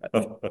dunk.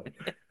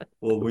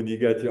 Well, when you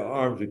got your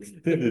arms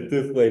extended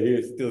this way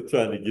here, still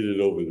trying to get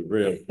it over the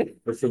rim,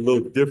 it's a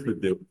little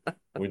different than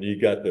when you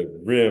got the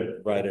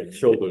rim right at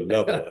shoulder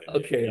level.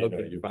 Okay,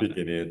 you're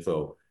picking in.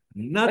 So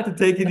not to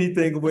take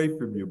anything away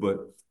from you, but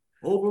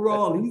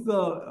overall, he's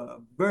a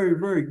very,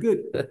 very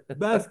good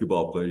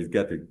basketball player. He's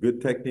got the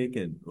good technique,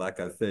 and like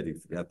I said,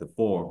 he's got the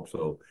form.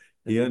 So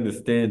he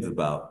understands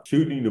about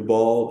shooting the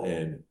ball.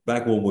 And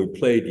back when we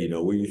played,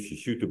 we used to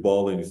shoot the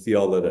ball and you see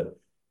all of the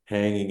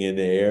hanging in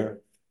the air.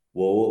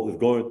 Well, what was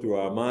going through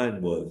our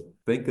mind was,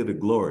 think of the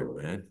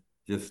glory, man.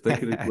 Just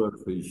think of the glory.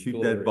 So you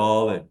shoot that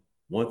ball, and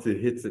once it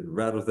hits it and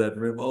rattles that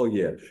rim, oh,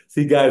 yeah.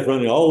 See guys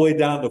running all the way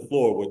down the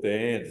floor with their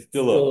hands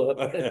still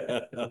up.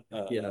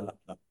 Yeah.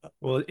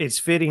 Well, it's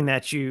fitting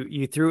that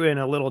you threw in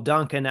a little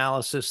dunk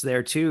analysis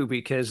there, too,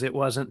 because it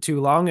wasn't too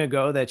long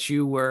ago that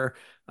you were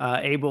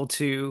able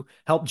to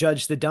help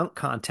judge the dunk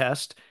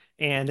contest.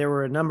 And there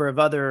were a number of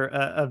other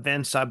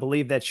events, I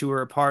believe, that you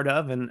were a part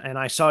of. And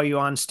I saw you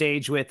on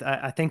stage with,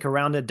 I think,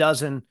 around a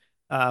dozen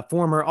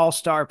former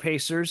All-Star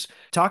Pacers.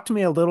 Talk to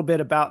me a little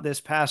bit about this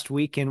past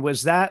weekend.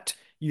 Was that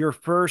your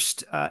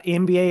first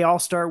NBA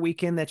All-Star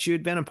weekend that you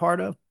had been a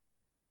part of?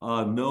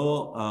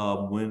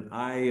 No, when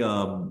I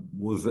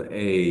was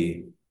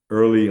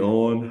early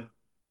on,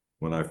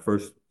 when I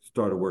first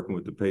started working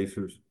with the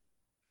Pacers,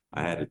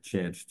 I had a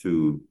chance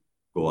to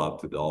go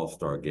out to the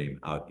All-Star game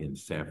out in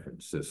San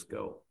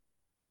Francisco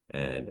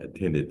and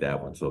attended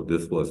that one. So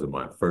this wasn't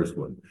my first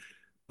one,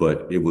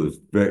 but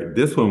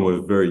this one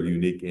was very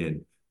unique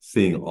in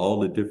seeing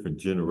all the different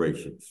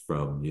generations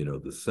from,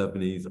 the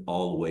 70s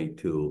all the way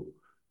to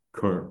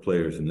current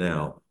players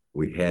now.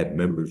 We had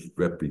members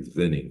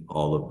representing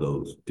all of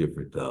those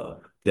different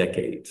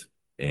decades,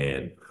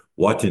 and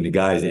watching the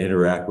guys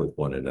interact with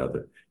one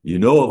another. You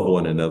know of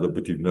one another,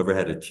 but you've never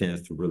had a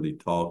chance to really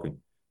talk and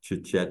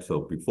chit-chat.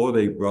 So before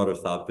they brought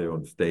us out there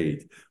on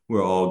stage,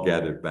 we're all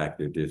gathered back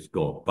there just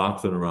going,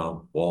 bouncing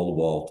around wall to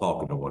wall,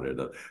 talking to one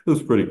another. It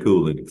was pretty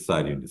cool and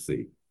exciting to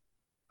see.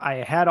 I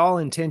had all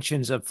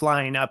intentions of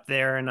flying up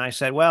there, and I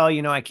said, well,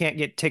 I can't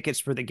get tickets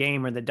for the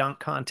game or the dunk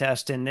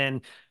contest. And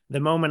then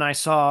the moment I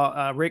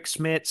saw Rick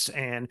Smits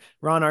and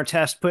Ron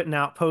Artest putting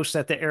out posts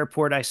at the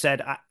airport, I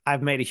said,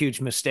 I've made a huge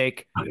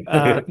mistake.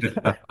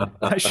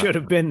 I should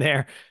have been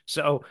there.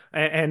 So,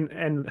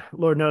 and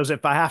Lord knows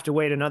if I have to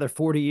wait another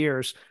 40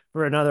 years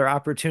for another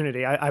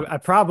opportunity, I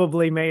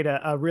probably made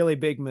a really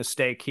big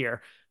mistake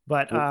here.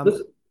 But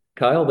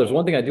Kyle, there's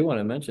one thing I do want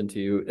to mention to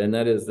you, and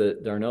that is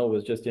that Darnell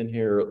was just in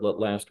here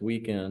last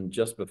weekend,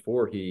 just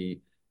before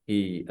he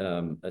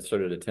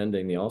started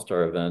attending the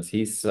All-Star events.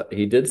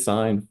 He did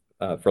sign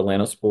for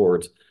Lana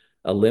Sports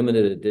a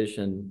limited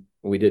edition.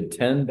 We did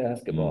 10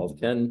 basketballs,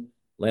 10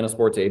 Lana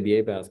Sports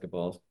ABA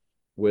basketballs,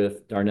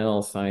 with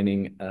Darnell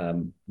signing.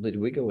 Did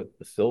we go with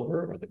the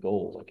silver or the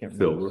gold? I can't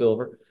remember.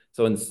 Silver.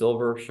 So in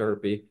silver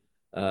Sharpie,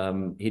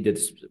 he did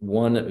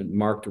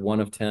marked 1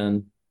 of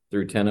 10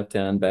 through 10 of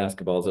 10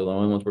 basketballs. They're the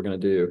only ones we're going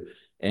to do.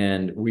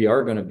 And we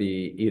are going to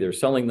be either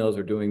selling those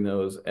or doing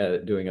those,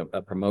 doing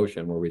a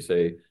promotion where we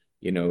say,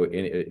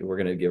 we're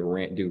going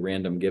to do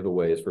random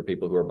giveaways for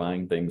people who are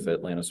buying things at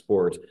Atlanta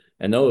Sports.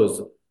 And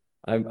those,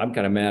 I'm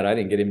kind of mad I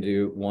didn't get him to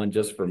do one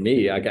just for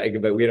me.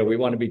 But we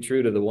want to be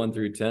true to the 1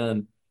 through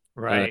 10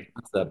 right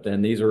concept.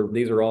 And these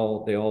are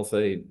all, they all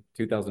say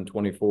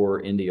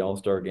 2024 Indy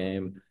All-Star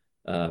Game,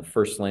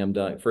 first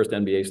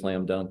NBA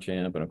slam dunk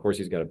champ. And of course,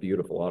 he's got a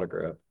beautiful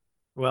autograph.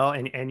 Well,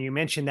 and you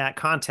mentioned that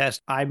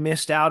contest. I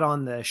missed out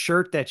on the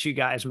shirt that you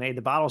guys made,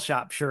 the Bottle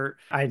Shop shirt.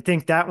 I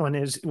think that one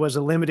was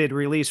a limited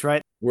release,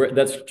 right?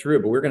 That's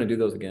true, but we're going to do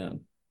those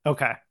again.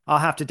 Okay. I'll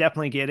have to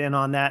definitely get in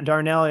on that.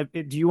 Darnell,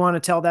 do you want to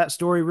tell that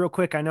story real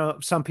quick? I know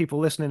some people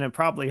listening have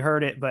probably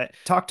heard it, but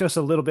talk to us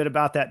a little bit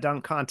about that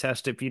dunk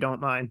contest, if you don't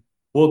mind.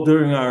 Well,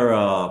 during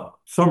our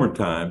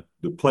summertime,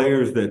 the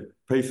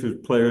Pacers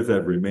players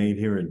that remained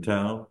here in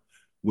town,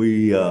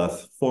 we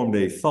formed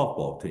a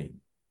softball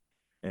team.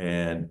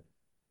 And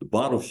the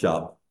Bottle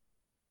Shop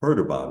heard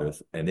about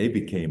us, and they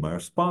became our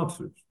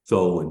sponsors.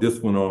 So this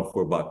went on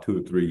for about 2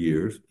 or 3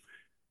 years.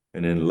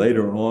 And then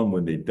later on,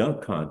 when the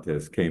dunk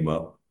contest came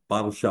up,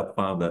 Bottle Shop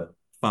found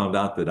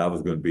out that I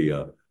was going to be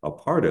a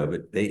part of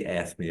it. They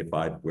asked me if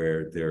I'd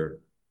wear their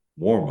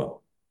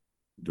warm-up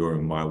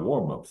during my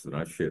warm-ups. And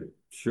I said,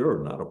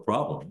 sure, not a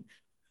problem.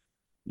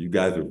 You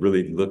guys have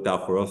really looked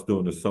out for us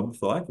during the summer,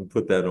 so I can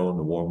put that on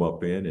to warm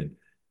up in. And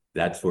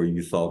that's where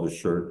you saw the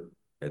shirt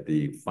at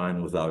the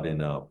finals out in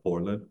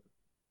Portland.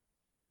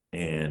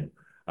 And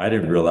I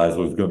didn't realize it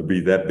was going to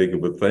be that big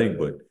of a thing,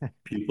 but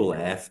people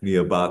ask me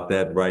about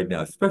that right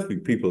now, especially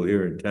people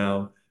here in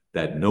town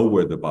that know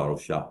where the bottle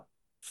shop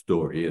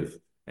store is.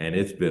 And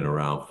it's been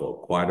around for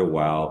quite a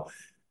while.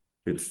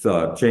 It's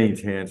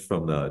changed hands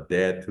from the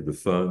dad to the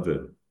sons,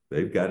 and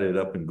they've got it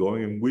up and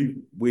going. And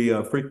we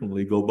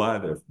frequently go by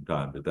there from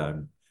time to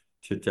time,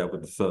 chit chat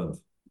with the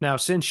sons. Now,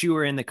 since you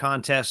were in the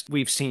contest,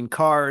 we've seen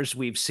cars,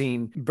 we've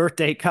seen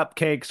birthday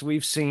cupcakes,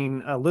 we've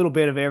seen a little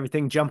bit of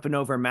everything, jumping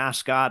over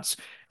mascots.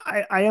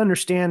 I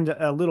understand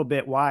a little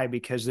bit why,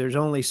 because there's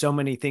only so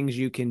many things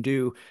you can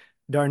do.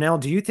 Darnell,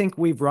 do you think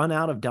we've run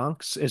out of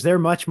dunks? Is there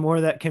much more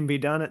that can be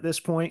done at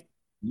this point?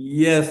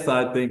 Yes,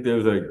 I think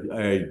there's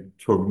a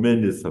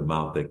tremendous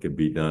amount that can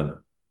be done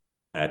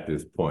at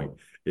this point.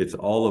 It's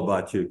all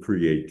about your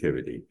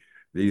creativity.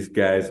 These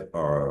guys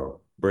are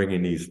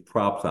bringing these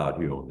props out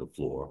here on the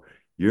floor.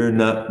 You're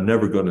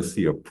never going to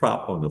see a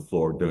prop on the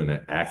floor during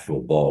an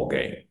actual ball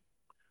game.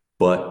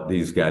 But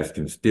these guys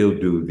can still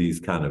do these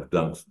kind of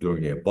dunks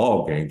during a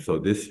ball game. So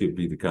this should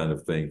be the kind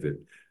of thing that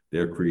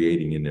they're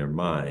creating in their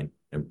mind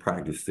and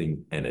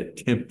practicing and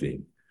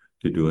attempting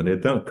to do in a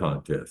dunk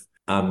contest.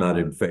 I'm not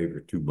in favor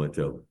too much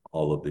of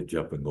all of the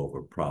jumping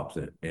over props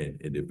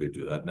and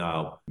individuals.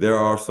 Now, there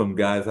are some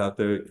guys out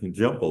there that can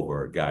jump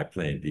over a guy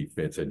playing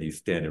defense and he's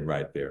standing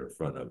right there in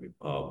front of him.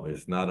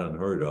 It's not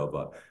unheard of.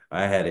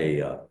 I had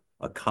a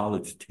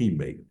college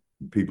teammate.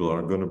 People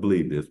aren't going to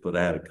believe this, but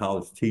I had a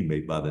college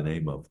teammate by the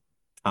name of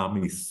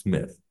Tommy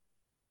Smith,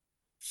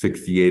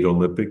 68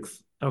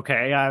 Olympics.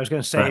 Okay, I was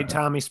going to say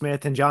Tommy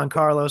Smith and John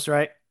Carlos,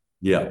 right?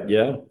 Yeah.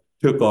 Yeah.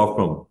 Took off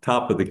from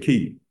top of the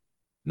key,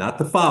 not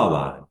the foul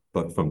line,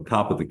 but from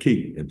top of the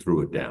key and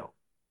threw it down.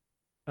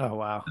 Oh,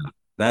 wow.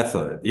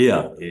 Exactly.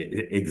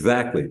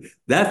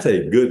 That's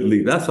a good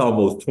lead. That's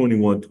almost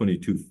 21,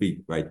 22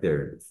 feet right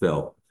there in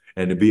itself.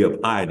 And to be up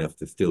high enough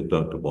to still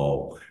dunk the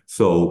ball.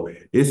 So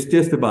it's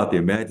just about the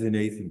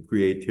imagination,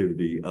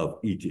 creativity of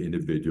each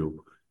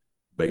individual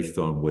based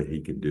on what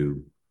he can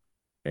do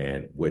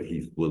and what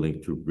he's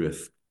willing to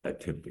risk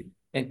attempting.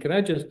 And can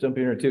I just jump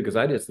in here too? Because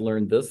I just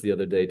learned this the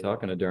other day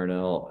talking to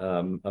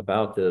Darnell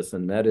about this,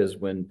 and that is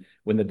when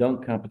the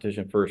dunk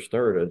competition first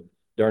started,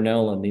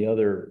 Darnell and the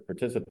other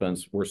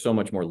participants were so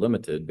much more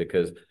limited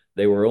because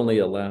they were only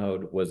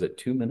allowed, was it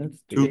 2 minutes?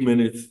 2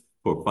 minutes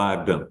for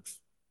 5 dunks.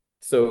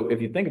 So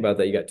if you think about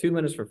that, you got 2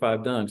 minutes for 5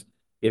 dunks.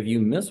 If you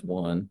miss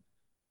one,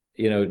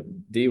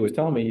 Dee was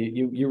telling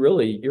me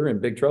you're in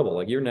big trouble.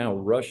 Like, you're now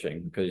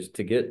rushing because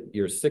to get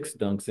your 6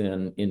 dunks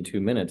in 2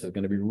 minutes is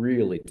going to be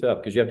really tough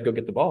because you have to go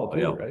get the ball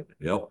too, right?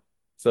 Yep.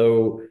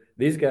 So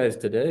these guys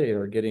today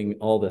are getting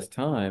all this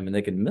time and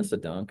they can miss a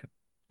dunk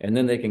and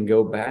then they can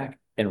go back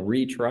and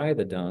retry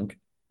the dunk.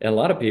 And a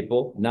lot of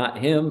people, not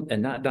him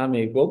and not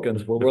Dominique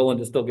Wilkins, were willing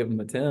to still give him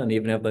a 10,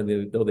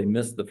 even though they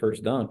missed the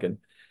first dunk. And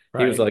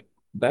He was like,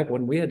 back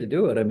when we had to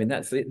do it, I mean,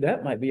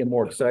 that might be a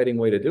more exciting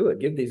way to do it.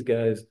 Give these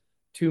guys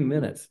 2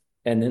 minutes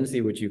and then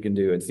see what you can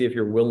do and see if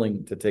you're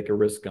willing to take a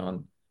risk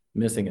on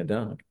missing a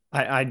dunk.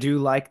 I do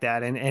like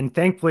that. And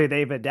thankfully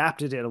they've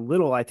adapted it a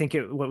little. I think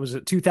what was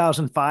it,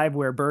 2005,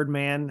 where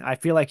Birdman, I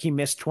feel like he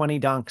missed 20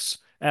 dunks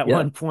at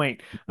one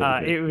point.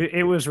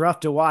 It was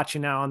rough to watch.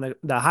 And now on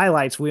the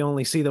highlights, we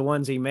only see the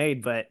ones he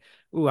made, but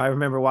I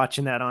remember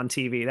watching that on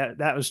TV.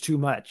 That was too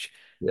much.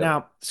 Yep.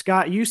 Now,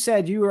 Scott, you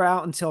said you were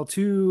out until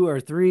 2 or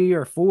 3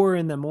 or 4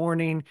 in the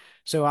morning.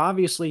 So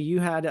obviously you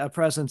had a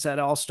presence at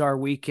All-Star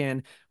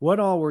Weekend. What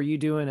all were you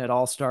doing at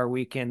All-Star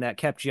Weekend that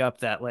kept you up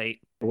that late?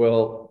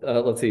 Well,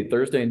 let's see.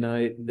 Thursday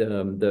night,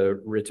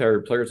 the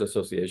Retired Players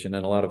Association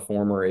and a lot of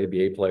former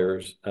ABA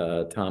players,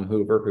 Tom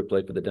Hoover, who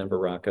played for the Denver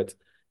Rockets,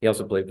 he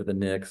also played for the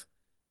Knicks.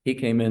 He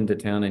came into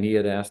town and he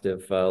had asked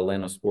if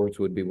Atlanta Sports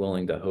would be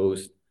willing to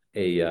host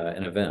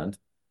an event.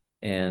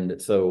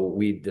 And so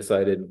we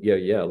decided,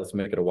 let's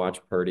make it a watch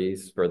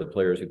parties for the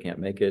players who can't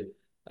make it.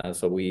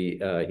 So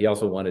he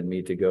also wanted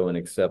me to go and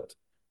accept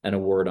an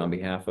award on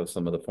behalf of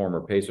some of the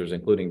former Pacers,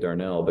 including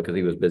Darnell, because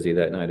he was busy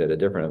that night at a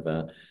different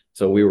event.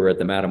 So we were at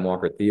the Madam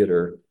Walker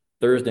Theater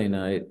Thursday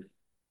night,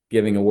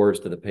 giving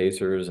awards to the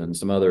Pacers and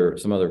some other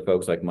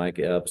folks like Mike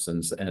Epps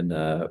and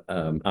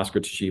Oscar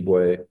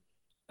Tshiebwe,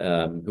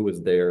 who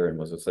was there and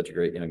was such a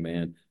great young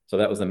man. So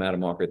that was the Madam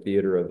Walker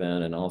Theater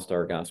event, an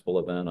all-star gospel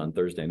event on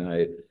Thursday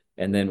night.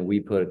 And then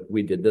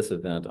we did this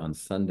event on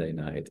Sunday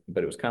night,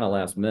 but it was kind of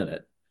last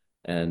minute.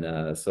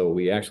 And so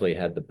we actually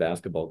had the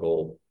basketball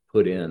goal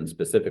put in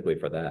specifically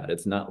for that.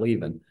 It's not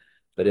leaving,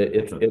 but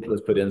it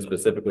was put in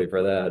specifically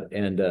for that.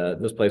 And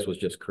this place was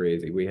just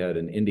crazy. We had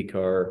an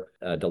IndyCar,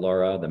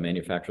 Dallara, the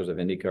manufacturers of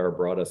IndyCar,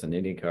 brought us an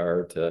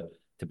IndyCar to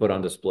put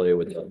on display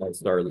with the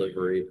All-Star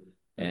livery.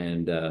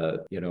 And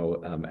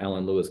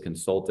Alan Lewis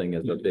Consulting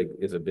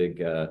is a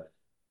big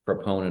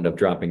proponent of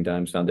Dropping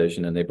Dimes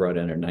Foundation, and they brought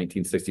in a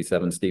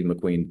 1967 Steve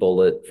McQueen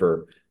Bullet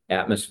for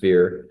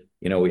Atmosphere.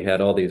 We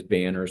had all these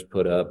banners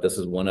put up. This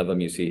is one of them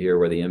you see here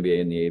where the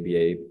NBA and the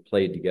ABA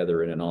played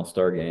together in an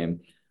all-star game.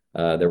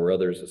 There were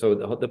others. So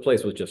the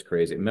place was just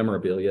crazy.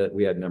 Memorabilia,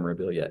 we had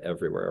memorabilia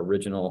everywhere.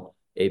 Original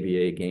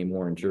ABA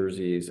game-worn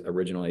jerseys,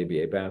 original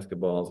ABA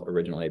basketballs,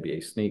 original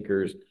ABA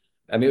sneakers.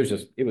 I mean,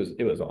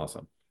 it was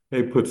awesome.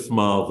 They put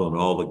smiles on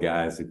all the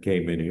guys that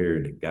came in here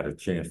and got a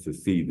chance to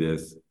see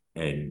this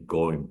and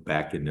going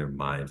back in their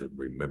minds and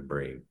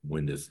remembering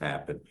when this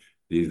happened.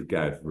 These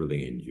guys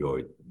really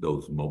enjoyed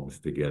those moments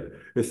together,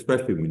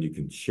 especially when you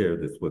can share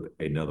this with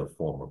another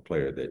former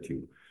player that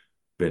you've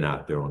been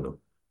out there on the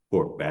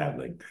court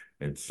battling.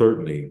 And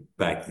certainly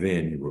back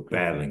then you were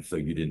battling, so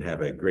you didn't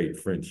have a great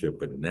friendship.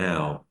 But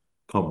now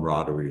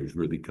camaraderie has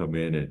really come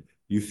in, and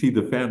you see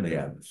the family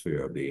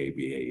atmosphere of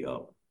the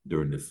ABA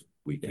during this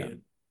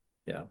weekend.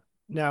 Yeah.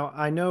 Now,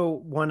 I know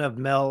one of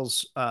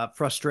Mel's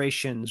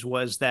frustrations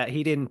was that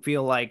he didn't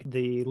feel like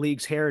the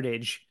league's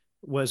heritage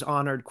was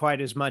honored quite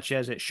as much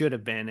as it should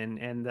have been.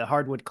 And the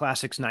Hardwood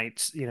Classics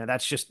nights,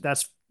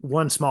 that's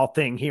one small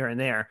thing here and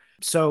there.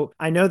 So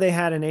I know they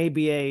had an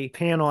ABA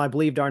panel. I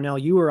believe, Darnell,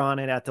 you were on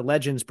it at the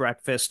Legends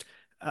Breakfast.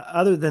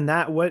 Other than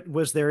that, what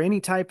was there any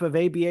type of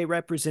ABA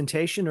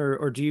representation,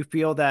 or do you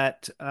feel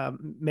that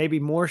maybe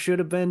more should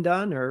have been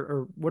done,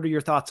 or what are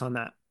your thoughts on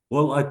that?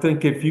 Well, I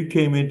think if you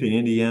came into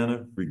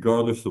Indiana,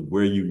 regardless of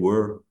where you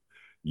were,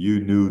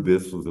 you knew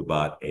this was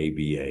about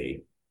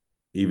ABA,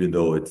 even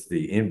though it's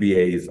the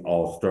NBA's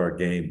All-Star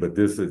game, but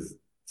this is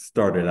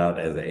started out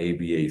as an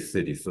ABA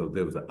city. So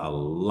there was a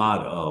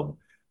lot of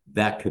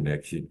that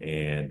connection.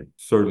 And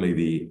certainly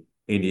the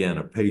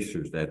Indiana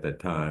Pacers at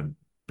that time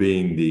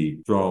being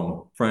the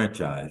strong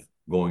franchise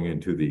going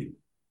into the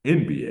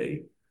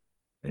NBA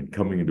and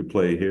coming into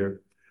play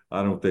here,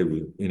 I don't think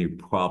there was any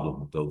problem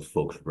with those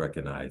folks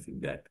recognizing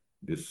that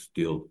this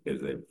still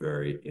is a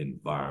very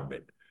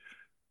environment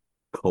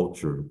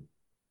culture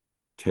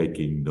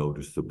taking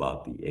notice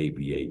about the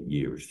ABA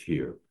years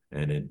here.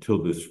 And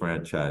until this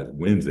franchise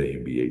wins the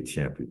NBA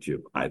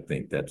championship, I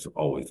think that's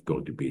always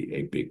going to be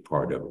a big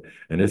part of it.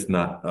 And it's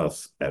not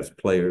us as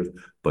players,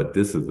 but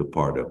this is a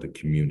part of the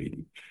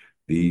community.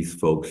 These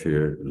folks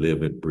here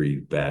live and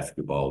breathe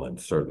basketball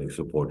and certainly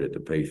supported the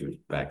Pacers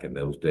back in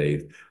those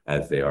days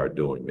as they are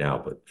doing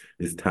now. But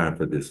it's time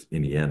for this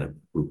Indiana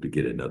group to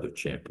get another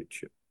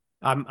championship.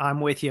 I'm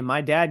with you.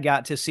 My dad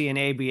got to see an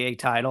ABA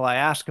title. I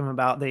asked him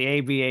about the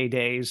ABA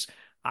days.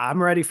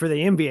 I'm ready for the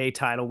NBA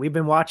title. We've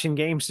been watching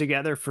games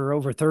together for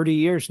over 30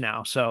 years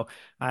now. So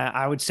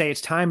I would say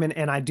it's time.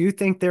 And I do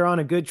think they're on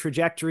a good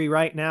trajectory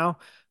right now.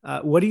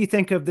 What do you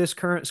think of this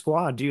current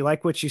squad? Do you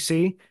like what you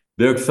see?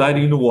 They're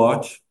exciting to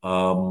watch.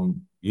 I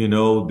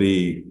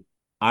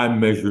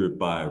measure it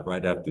by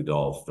right after the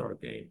All-Star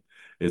game.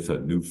 It's a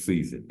new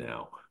season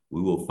now.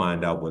 We will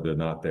find out whether or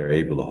not they're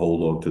able to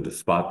hold on to the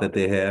spot that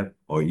they have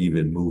or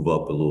even move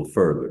up a little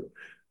further.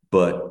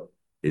 But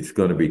it's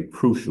going to be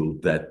crucial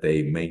that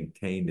they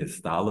maintain the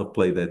style of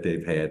play that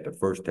they've had the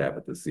first half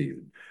of the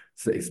season,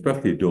 so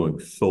especially doing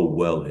so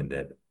well in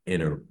that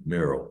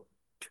intramural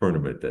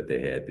tournament that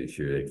they had this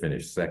year. They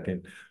finished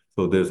second.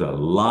 So there's a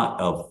lot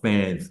of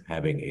fans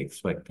having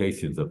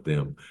expectations of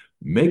them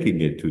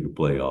making it to the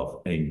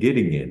playoffs and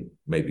getting in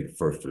maybe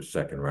first or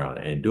second round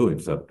and doing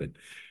something.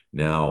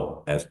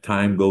 Now, as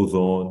time goes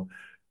on,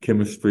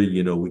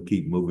 chemistry, we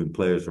keep moving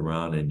players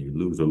around and you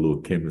lose a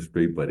little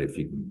chemistry. But if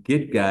you can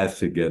get guys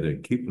together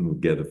and keep them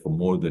together for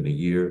more than a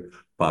year,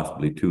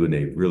 possibly two, and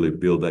they really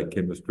build that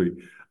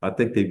chemistry, I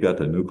think they've got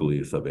the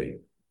nucleus of a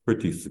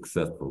pretty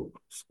successful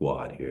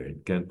squad here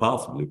and can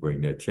possibly bring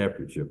that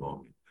championship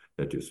home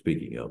that you're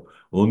speaking of.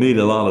 We'll need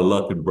a lot of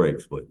luck and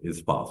breaks, but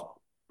it's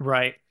possible.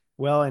 Right.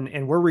 Well,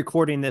 and we're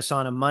recording this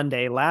on a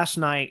Monday. Last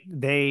night,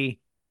 they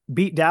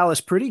beat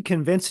Dallas pretty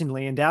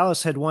convincingly, and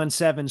Dallas had won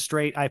 7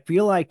 straight. I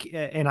feel like,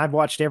 and I've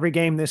watched every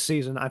game this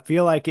season, I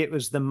feel like it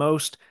was the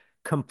most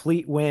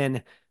complete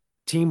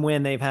team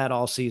win they've had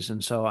all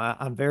season. So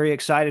I'm very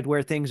excited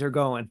where things are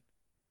going.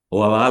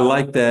 Well, I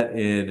like that,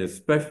 and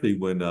especially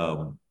when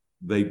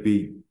they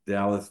beat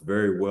Dallas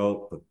very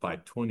well, but by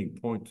 20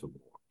 points or more.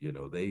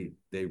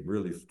 They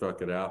really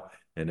struck it out.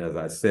 And as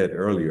I said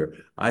earlier,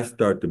 I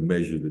start to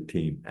measure the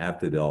team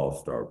after the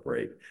All-Star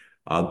break.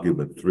 I'll give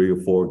them 3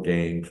 or 4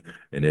 games.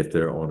 And if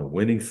they're on a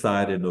winning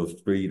side in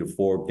those 3 to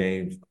 4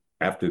 games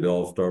after the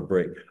All-Star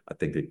break, I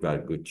think they've got a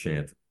good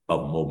chance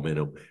of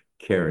momentum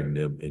carrying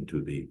them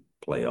into the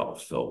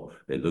playoffs. So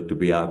they look to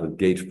be out of the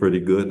gates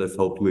pretty good. Let's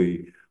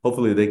hopefully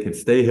they can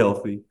stay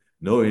healthy,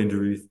 no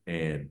injuries,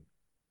 and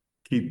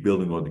keep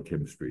building on the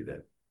chemistry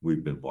that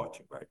we've been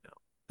watching right now.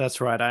 That's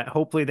right.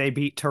 Hopefully they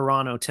beat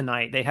Toronto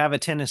tonight. They have a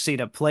tendency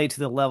to play to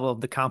the level of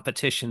the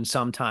competition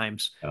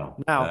sometimes.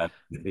 Now,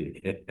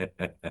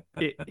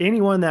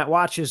 anyone that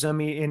watches them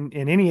in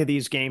any of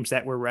these games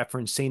that we're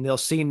referencing, they'll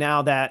see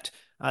now that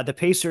the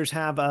Pacers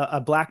have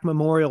a black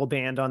memorial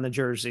band on the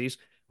jerseys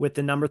with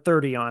the number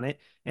 30 on it.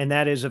 And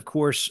that is, of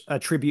course, a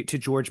tribute to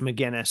George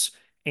McGinnis.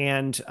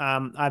 And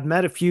I've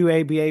met a few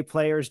ABA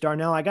players.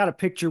 Darnell, I got a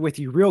picture with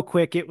you real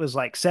quick. It was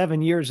like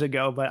 7 years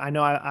ago, but I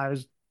know I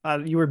was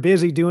you were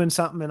busy doing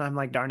something, and I'm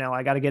like, Darnell,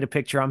 I got to get a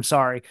picture. I'm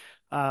sorry.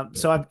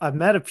 So I've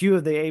met a few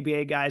of the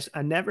ABA guys.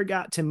 I never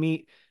got to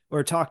meet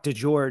or talk to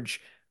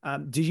George.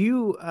 Do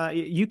you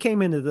you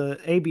came into the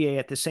ABA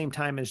at the same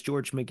time as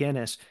George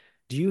McGinnis?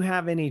 Do you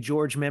have any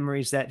George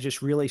memories that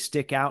just really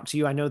stick out to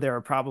you? I know there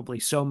are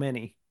probably so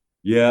many.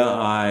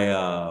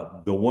 Yeah,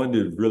 the one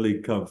that really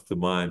comes to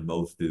mind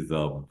most is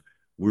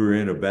we were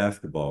in a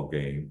basketball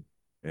game,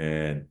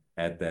 and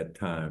at that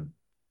time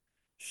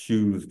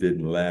shoes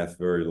didn't last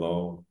very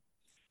long,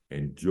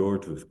 and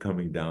George was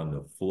coming down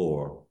the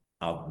floor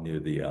out near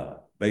the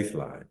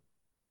baseline,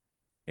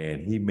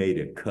 and he made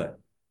a cut,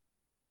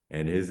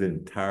 and his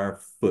entire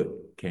foot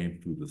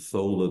came through the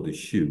sole of the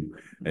shoe,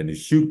 and the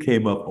shoe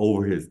came up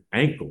over his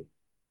ankle.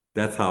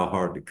 That's how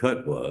hard the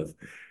cut was.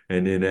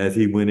 And then as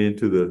he went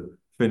into the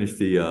finish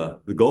the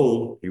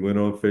goal, he went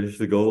on to finish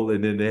the goal,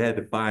 and then they had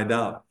to find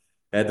out,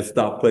 had to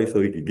stop play so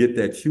he could get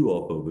that shoe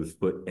off of his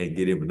foot and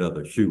get him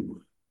another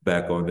shoe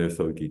back on there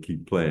so he could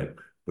keep playing.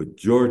 But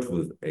George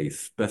was a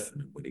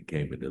specimen when he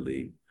came in the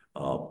league.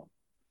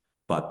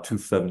 About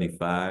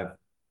 275,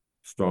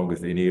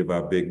 strongest any of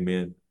our big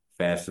men,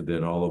 faster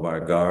than all of our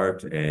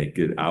guards, and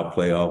could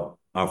outplay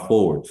our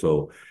forward.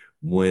 So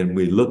when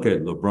we look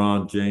at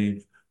LeBron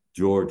James,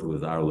 George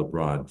was our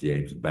LeBron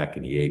James back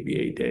in the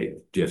ABA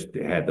days. Just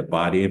had the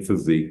body and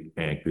physique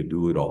and could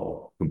do it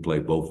all. Can play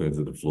both ends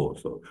of the floor.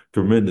 So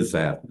tremendous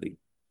athlete.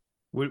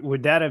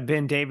 Would that have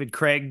been David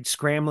Craig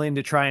scrambling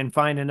to try and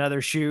find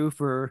another shoe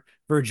for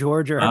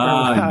George, or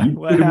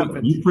what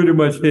happened? You pretty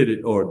much hit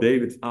it. Or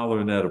David's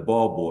hollering at a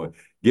ball boy.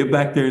 Get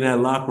back there in that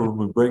locker room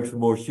and bring some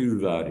more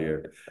shoes out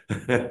here.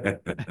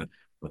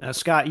 Now,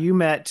 Scott, you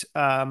met,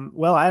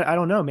 well, I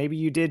don't know. Maybe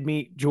you did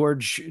meet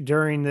George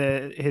during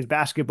his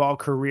basketball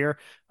career.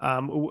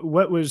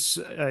 What was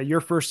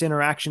your first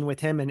interaction with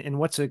him, and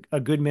what's a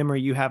good memory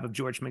you have of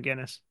George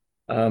McGinnis?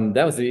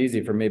 That was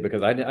easy for me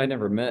because I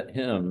never met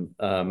him.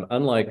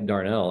 Unlike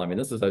Darnell, I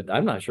mean,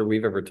 I'm not sure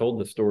we've ever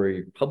told the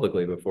story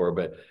publicly before,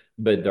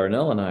 but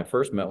Darnell and I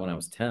first met when I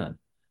was 10.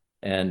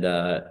 And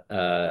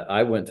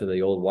I went to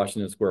the old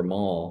Washington Square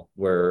Mall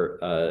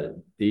where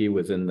D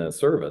was in the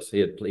service. He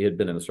had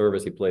been in the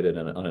service. He played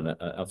on an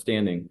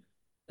outstanding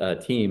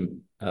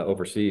team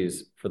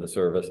overseas for the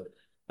service,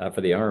 for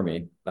the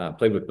Army.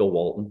 Played with Bill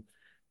Walton,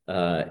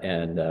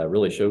 and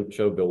really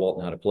showed Bill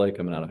Walton how to play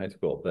coming out of high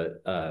school.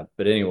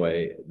 But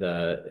anyway,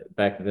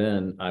 back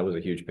then I was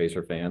a huge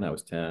Pacer fan. I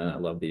was 10. I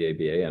loved the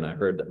ABA, and I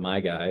heard that my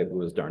guy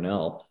was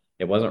Darnell.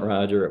 It wasn't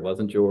Roger. It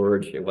wasn't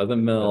George. It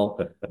wasn't Mel.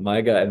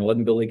 My guy, and it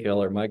wasn't Billy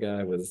Keller. My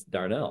guy was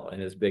Darnell,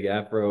 and his big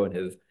afro, and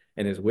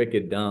his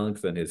wicked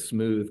dunks, and his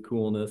smooth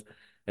coolness.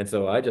 And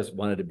so I just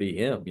wanted to be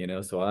him, you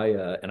know. So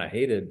I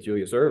hated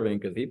Julius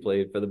Erving because he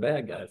played for the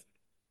bad guys,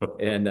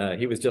 and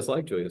he was just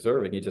like Julius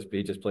Erving. He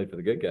just played for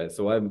the good guys.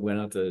 So I went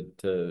out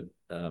to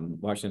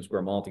Washington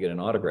Square Mall to get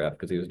an autograph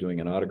because he was doing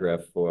an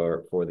autograph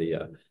for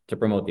the to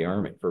promote the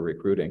Army for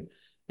recruiting,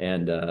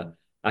 and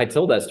I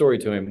told that story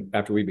to him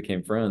after we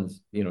became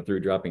friends, you know, through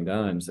Dropping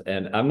Dimes.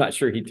 And I'm not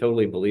sure he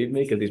totally believed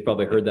me because he's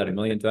probably heard that a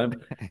million times.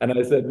 And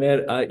I said,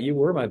 man, you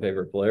were my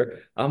favorite player.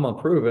 I'm going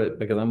to prove it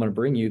because I'm going to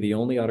bring you the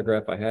only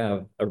autograph I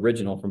have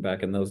original from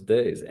back in those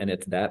days. And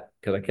it's that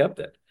because I kept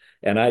it.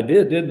 And I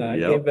did, didn't I?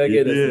 Yep, I came back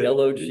in this did.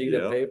 yellow sheet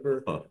of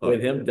paper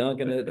with him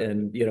dunking it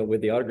and, you know,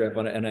 with the autograph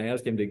on it. And I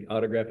asked him to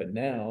autograph it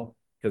now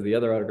because the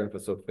other autograph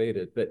was so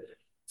faded. But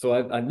so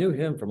I knew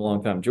him from a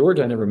long time. George,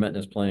 I never met in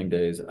his playing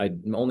days. I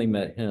only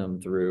met him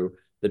through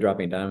the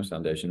Dropping Dimes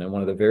Foundation. And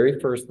one of the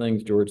very first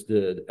things George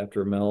did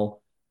after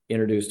Mel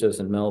introduced us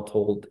and Mel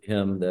told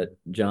him that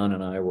John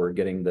and I were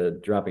getting the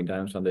Dropping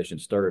Dimes Foundation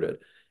started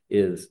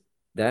is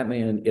that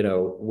man, you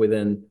know,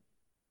 within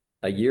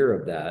a year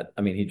of that,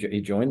 I mean,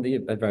 he joined the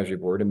advisory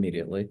board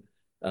immediately,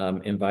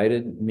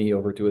 invited me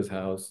over to his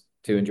house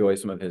to enjoy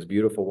some of his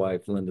beautiful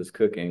wife, Linda's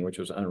cooking, which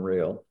was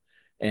unreal,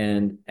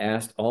 and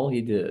all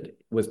he did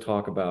was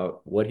talk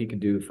about what he could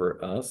do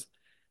for us.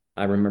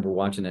 I remember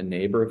watching a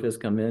neighbor of his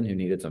come in who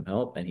needed some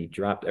help, and he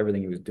dropped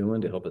everything he was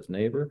doing to help his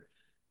neighbor.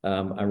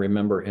 I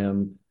remember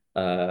him.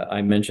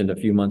 I mentioned a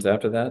few months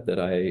after that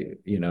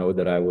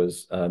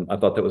I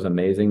thought that was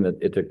amazing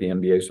that it took the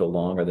NBA so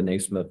long, or the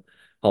Naismith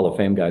Hall of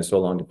Fame guys so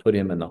long to put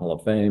him in the Hall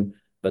of Fame.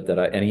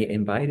 And he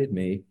invited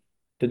me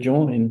to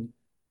join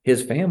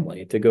his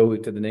family to go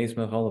to the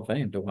Naismith Hall of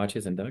Fame to watch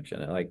his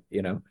induction.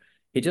 And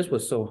he just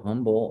was so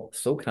humble,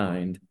 so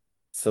kind,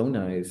 so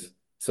nice,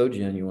 so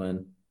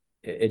genuine.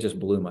 It just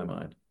blew my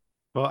mind.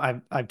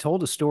 Well, I've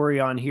told a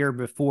story on here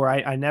before.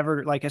 I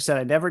never, like I said,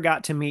 I never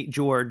got to meet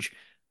George.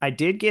 I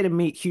did get to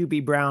meet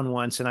Hubie Brown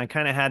once, and I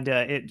kind of had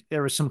to,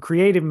 there was some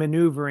creative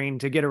maneuvering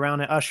to get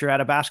around an usher at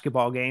a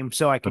basketball game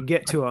so I could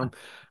get to him.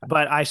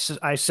 But I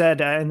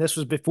said, and this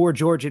was before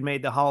George had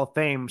made the Hall of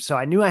Fame, so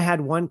I knew I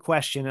had one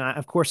question, and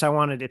of course I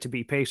wanted it to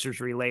be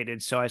Pacers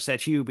related. So I said,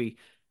 Hubie,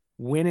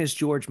 when is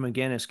George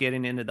McGinnis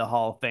getting into the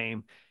Hall of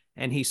Fame?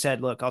 And he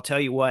said, look, I'll tell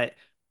you what,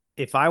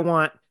 if I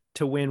want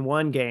to win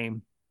one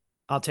game,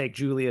 I'll take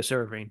Julius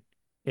Erving.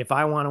 If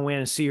I want to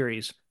win a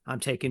series, I'm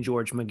taking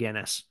George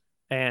McGinnis.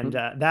 And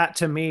that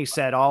to me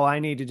said all I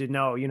needed to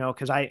know,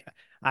 because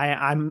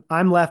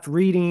I'm left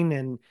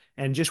reading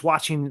and just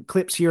watching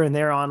clips here and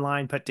there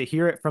online, but to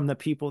hear it from the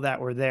people that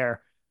were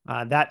there,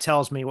 that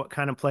tells me what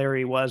kind of player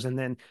he was. And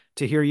then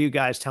to hear you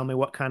guys tell me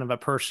what kind of a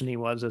person he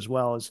was as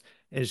well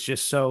is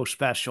just so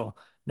special.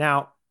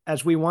 Now,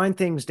 as we wind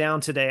things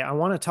down today, I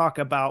want to talk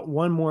about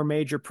one more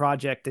major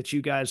project that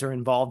you guys are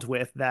involved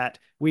with that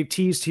we've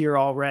teased here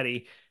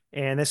already.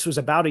 And this was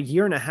about a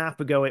year and a half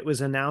ago. It was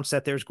announced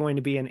that there's going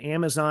to be an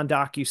Amazon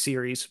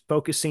docuseries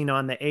focusing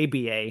on the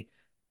ABA.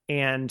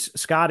 And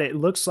Scott, it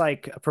looks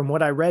like from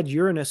what I read,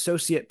 you're an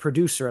associate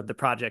producer of the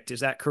project. Is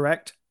that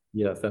correct?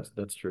 Yes,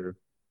 that's true.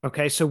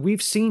 Okay, so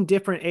we've seen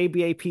different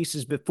ABA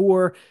pieces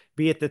before,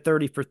 be it the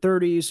 30 for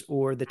 30s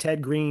or the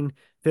Ted Green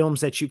films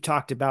that you've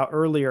talked about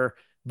earlier.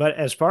 But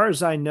as far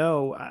as I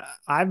know,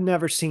 I've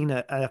never seen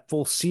a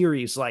full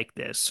series like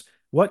this.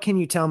 What can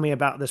you tell me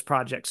about this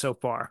project so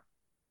far?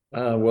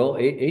 Well,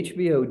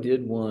 HBO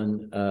did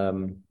one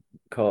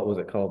was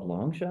it called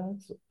Long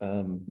Shots? I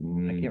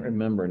can't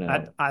remember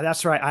now.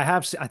 That's right.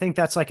 I think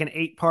that's like an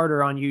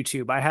 8-parter on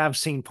YouTube. I have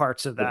seen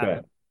parts of that.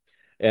 Okay.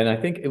 And I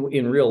think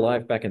in real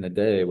life back in the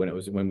day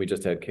when we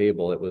just had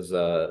cable, it was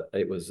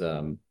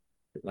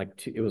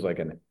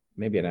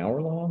maybe an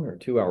hour long or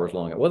 2 hours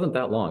long. It wasn't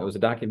that long. It was a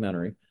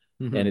documentary,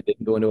 and it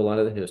didn't go into a lot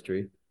of the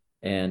history.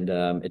 And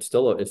it's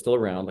still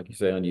around, like you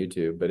say, on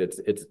YouTube. But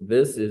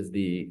this is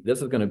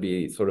going to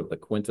be sort of the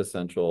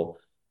quintessential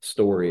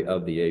story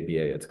of the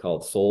ABA. It's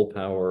called Soul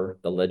Power: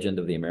 The Legend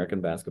of the American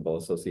Basketball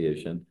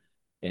Association,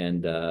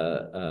 and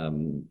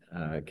Kenan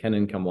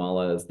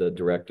Kamwala is the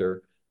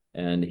director,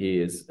 and he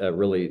is a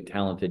really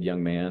talented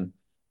young man.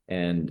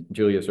 And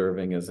Julius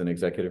Erving is an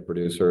executive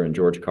producer, and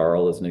George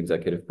Karl is an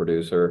executive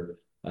producer.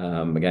 A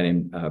guy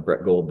named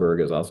Brett Goldberg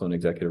is also an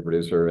executive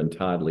producer, and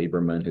Todd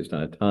Lieberman, who's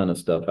done a ton of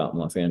stuff out in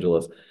Los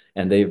Angeles.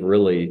 And they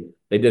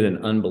did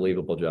an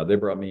unbelievable job. They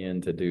brought me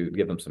in to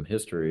give them some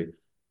history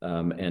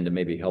and to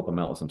maybe help them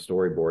out with some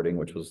storyboarding,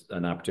 which was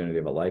an opportunity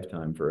of a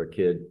lifetime for a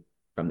kid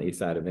from the east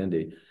side of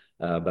Indy.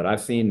 But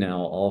I've seen now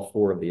all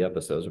 4 of the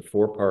episodes, a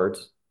 4-part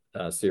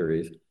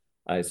series.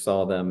 I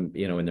saw them,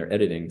 in their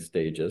editing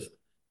stages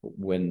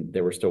when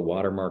there were still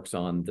watermarks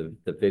on the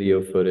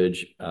video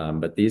footage.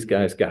 But these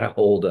guys got a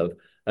hold of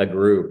a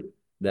group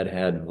that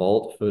had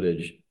vault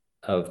footage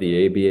of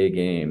the ABA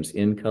games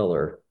in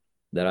color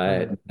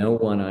that no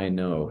one I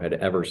know had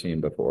ever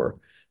seen before.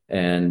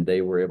 And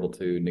they were able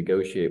to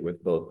negotiate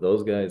with both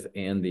those guys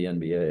and the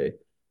NBA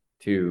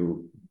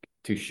to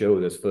show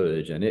this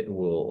footage, and it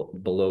will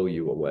blow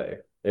you away.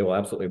 It will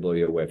absolutely blow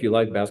you away. If you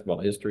like basketball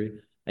history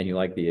and you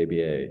like the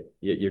ABA,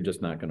 you're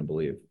just not going to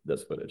believe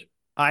this footage.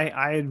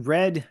 I had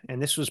read,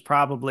 and this was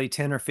probably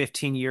 10 or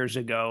 15 years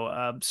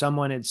ago,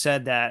 someone had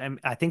said that, and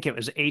I think it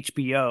was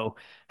HBO,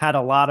 had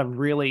a lot of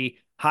really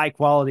high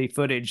quality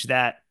footage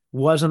that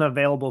wasn't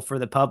available for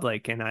the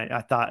public. And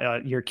I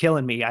thought, you're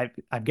killing me.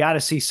 I've got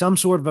to see some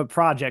sort of a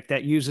project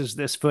that uses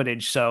this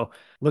footage. So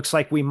looks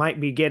like we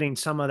might be getting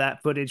some of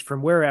that footage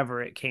from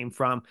wherever it came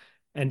from.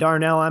 And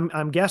Darnell,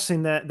 I'm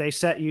guessing that they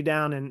set you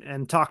down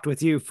and talked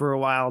with you for a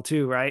while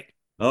too, right?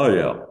 Oh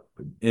yeah.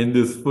 In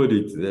this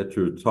footage that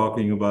you're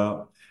talking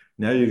about,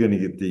 now you're going to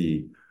get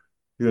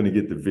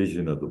the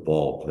vision of the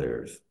ball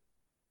players'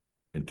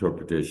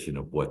 interpretation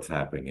of what's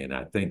happening. And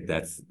I think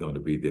that's going to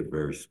be the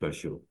very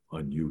special,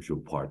 unusual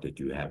part that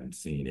you haven't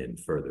seen in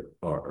further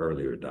or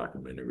earlier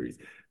documentaries.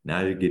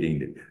 Now you're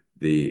getting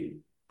the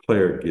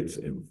player gets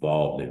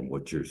involved in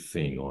what you're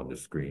seeing on the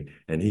screen,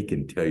 and he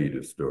can tell you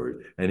the story.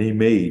 And he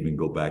may even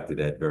go back to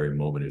that very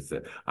moment and say,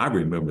 I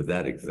remember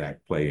that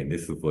exact play, and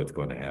this is what's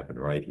going to happen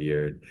right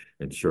here.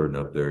 And sure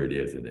enough, there it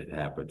is, and it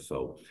happened.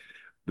 So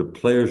the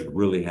players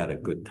really had a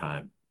good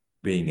time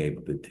being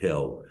able to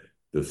tell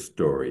the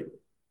story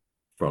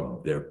from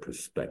their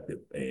perspective.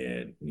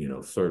 And,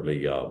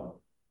 certainly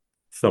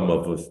some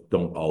of us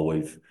don't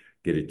always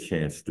get a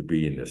chance to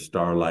be in the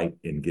starlight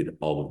and get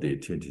all of the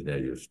attention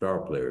of your star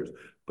players.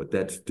 But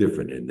that's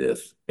different in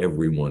this.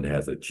 Everyone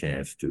has a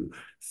chance to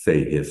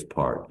say his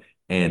part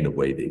and the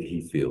way that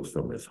he feels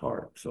from his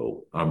heart.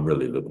 So I'm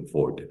really looking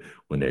forward to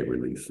when they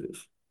release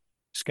this.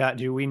 Scott,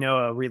 do we know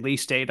a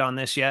release date on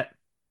this yet?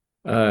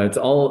 It's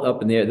all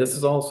up in the air. This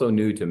is also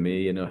new to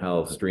me,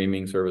 how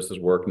streaming services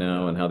work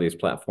now and how these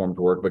platforms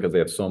work, because they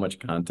have so much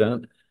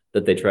content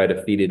that they try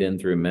to feed it in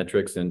through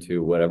metrics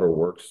into whatever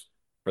works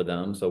for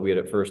them. So we had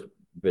at first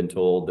been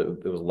told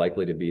that it was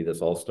likely to be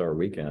this All-Star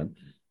weekend,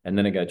 and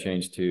then it got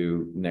changed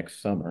to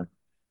next summer.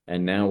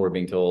 And now we're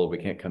being told we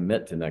can't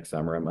commit to next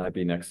summer. It might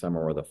be next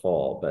summer or the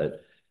fall,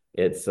 but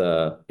it's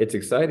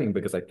exciting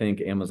because I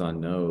think Amazon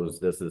knows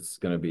this is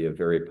going to be a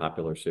very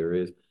popular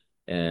series.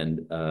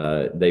 And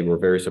they were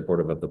very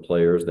supportive of the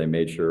players. They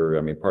made sure,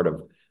 part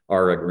of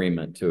our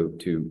agreement to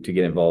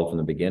get involved from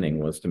the beginning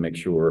was to make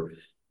sure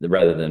that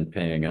rather than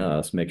paying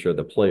us, make sure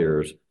the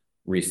players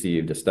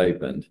received a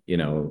stipend,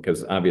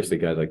 because obviously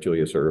guys like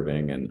Julius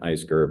Erving and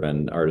Ice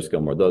Gerben, Artis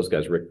Gilmore, those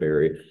guys, Rick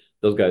Barry,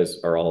 those guys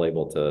are all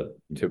able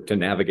to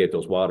navigate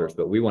those waters.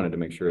 But we wanted to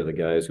make sure the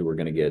guys who were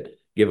going to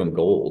give them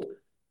gold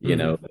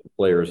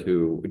players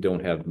who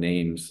don't have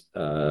names,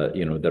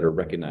 that are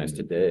recognized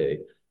today,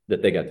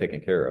 that they got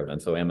taken care of.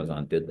 And so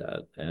Amazon did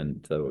that.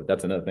 And so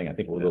that's another thing I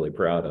think we're really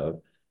proud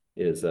of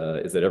is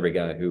that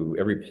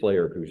every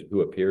player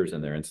who appears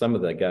in there, and some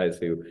of the guys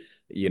who,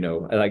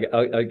 I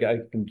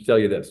can tell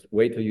you this,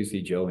 wait till you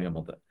see Joe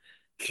Hamilton.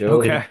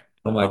 Okay.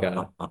 Oh my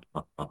God.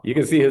 You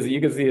can see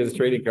his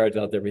trading cards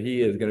out there, but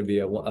he is going to be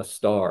a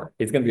star.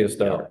 He's going to be a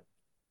star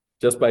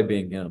just by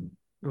being him.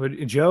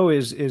 Joe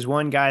is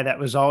one guy that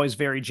was always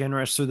very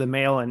generous through the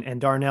mail,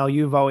 and Darnell,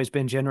 you've always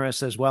been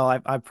generous as well.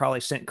 I've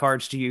probably sent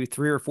cards to you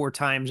 3 or 4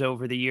 times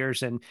over the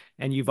years, and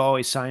you've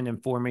always signed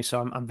them for me. So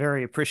I'm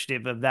very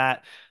appreciative of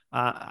that.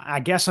 I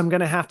guess I'm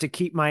going to have to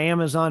keep my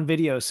Amazon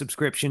video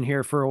subscription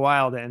here for a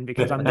while then,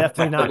 because I'm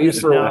definitely not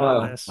missing out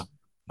on this.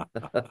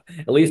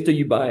 At least till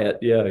you buy it.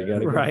 Yeah, you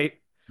gotta go. Right.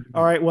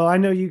 All right. Well, I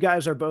know you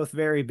guys are both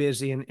very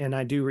busy, and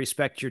I do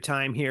respect your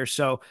time here.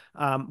 So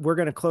we're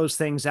going to close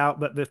things out.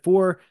 But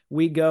before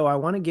we go, I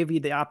want to give you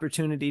the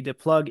opportunity to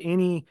plug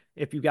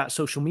if you've got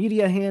social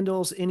media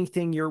handles,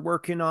 anything you're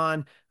working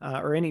on,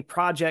 or any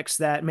projects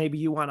that maybe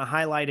you want to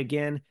highlight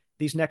again.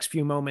 These next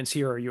few moments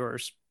here are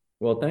yours.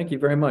 Well, thank you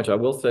very much. I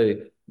will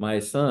say my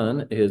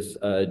son has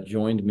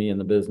joined me in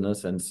the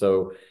business. And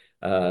so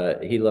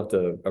he left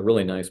a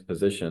really nice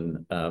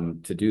position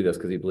to do this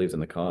because he believes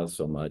in the cause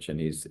so much, and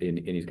he's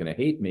going to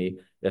hate me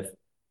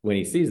when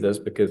he sees this,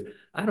 because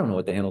I don't know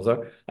what the handles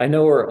are. I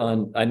know we're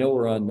on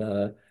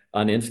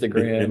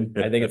Instagram.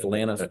 I think it's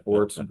Lana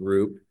Sports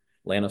Group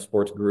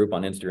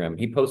on Instagram.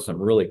 He posts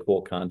some really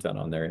cool content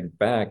on there. In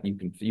fact,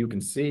 you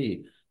can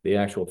see the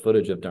actual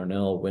footage of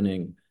Darnell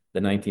winning the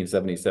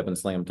 1977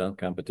 slam dunk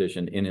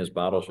competition in his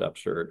Bottle Shop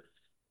shirt.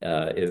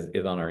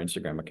 Is on our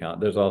Instagram account.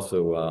 There's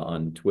also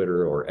on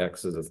Twitter, or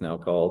X as it's now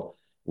called.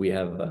 We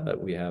have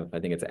I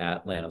think it's at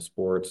Atlanta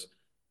Sports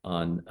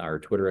on our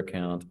Twitter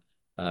account.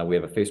 We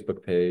have a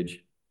Facebook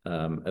page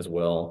as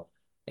well,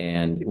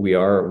 and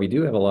we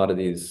do have a lot of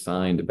these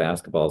signed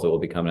basketballs that we'll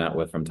be coming out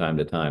with from time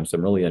to time.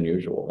 Some really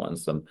unusual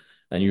ones, some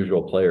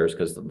unusual players,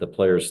 because the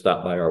players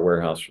stop by our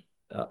warehouse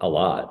a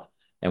lot,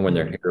 and when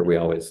they're here, we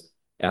always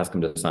ask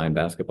them to sign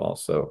basketballs.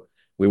 So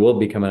we will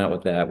be coming out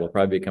with that. We'll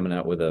probably be coming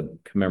out with a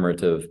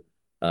commemorative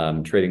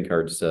trading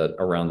card set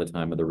around the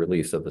time of the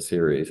release of the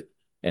series.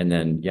 And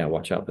then,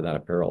 watch out for that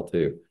apparel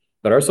too.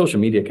 But our social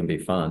media can be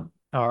fun.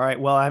 All right.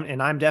 Well,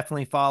 I'm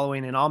definitely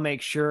following, and I'll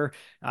make sure.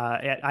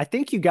 I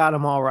think you got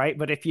them all right,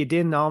 but if you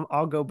didn't,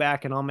 I'll go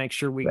back and I'll make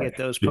sure we get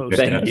those posted.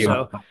 Thank you.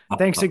 So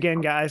thanks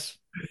again, guys.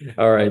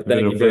 All right.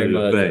 Thank you very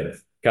much.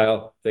 Thanks.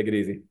 Kyle, take it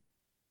easy.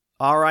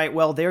 All right.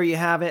 Well, there you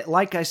have it.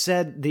 Like I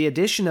said, the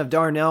addition of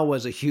Darnell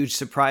was a huge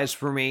surprise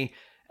for me,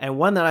 and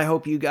one that I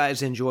hope you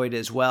guys enjoyed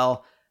as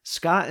well.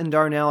 Scott and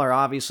Darnell are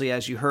obviously,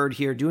 as you heard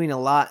here, doing a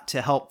lot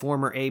to help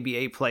former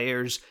ABA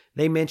players.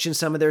 They mentioned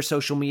some of their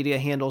social media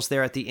handles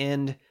there at the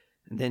end.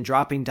 And then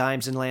Dropping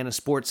Dimes and Atlanta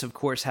Sports, of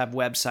course, have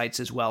websites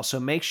as well. So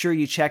make sure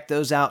you check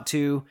those out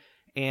too.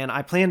 And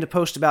I plan to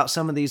post about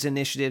some of these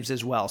initiatives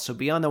as well. So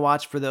be on the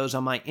watch for those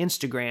on my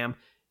Instagram,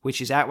 which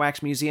is at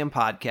Wax Museum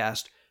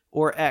Podcast,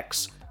 or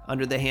X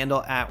under the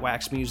handle at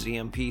Wax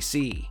Museum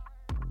PC.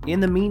 In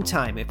the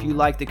meantime, if you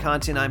like the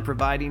content I'm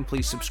providing,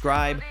 please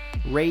subscribe,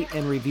 rate,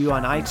 and review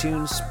on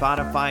iTunes,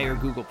 Spotify, or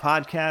Google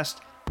Podcast.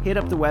 Hit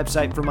up the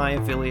website for my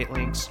affiliate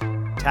links.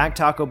 Tag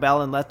Taco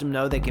Bell and let them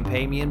know they can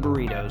pay me in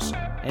burritos.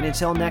 And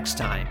until next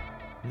time,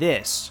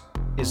 this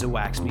is the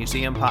Wax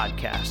Museum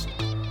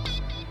Podcast.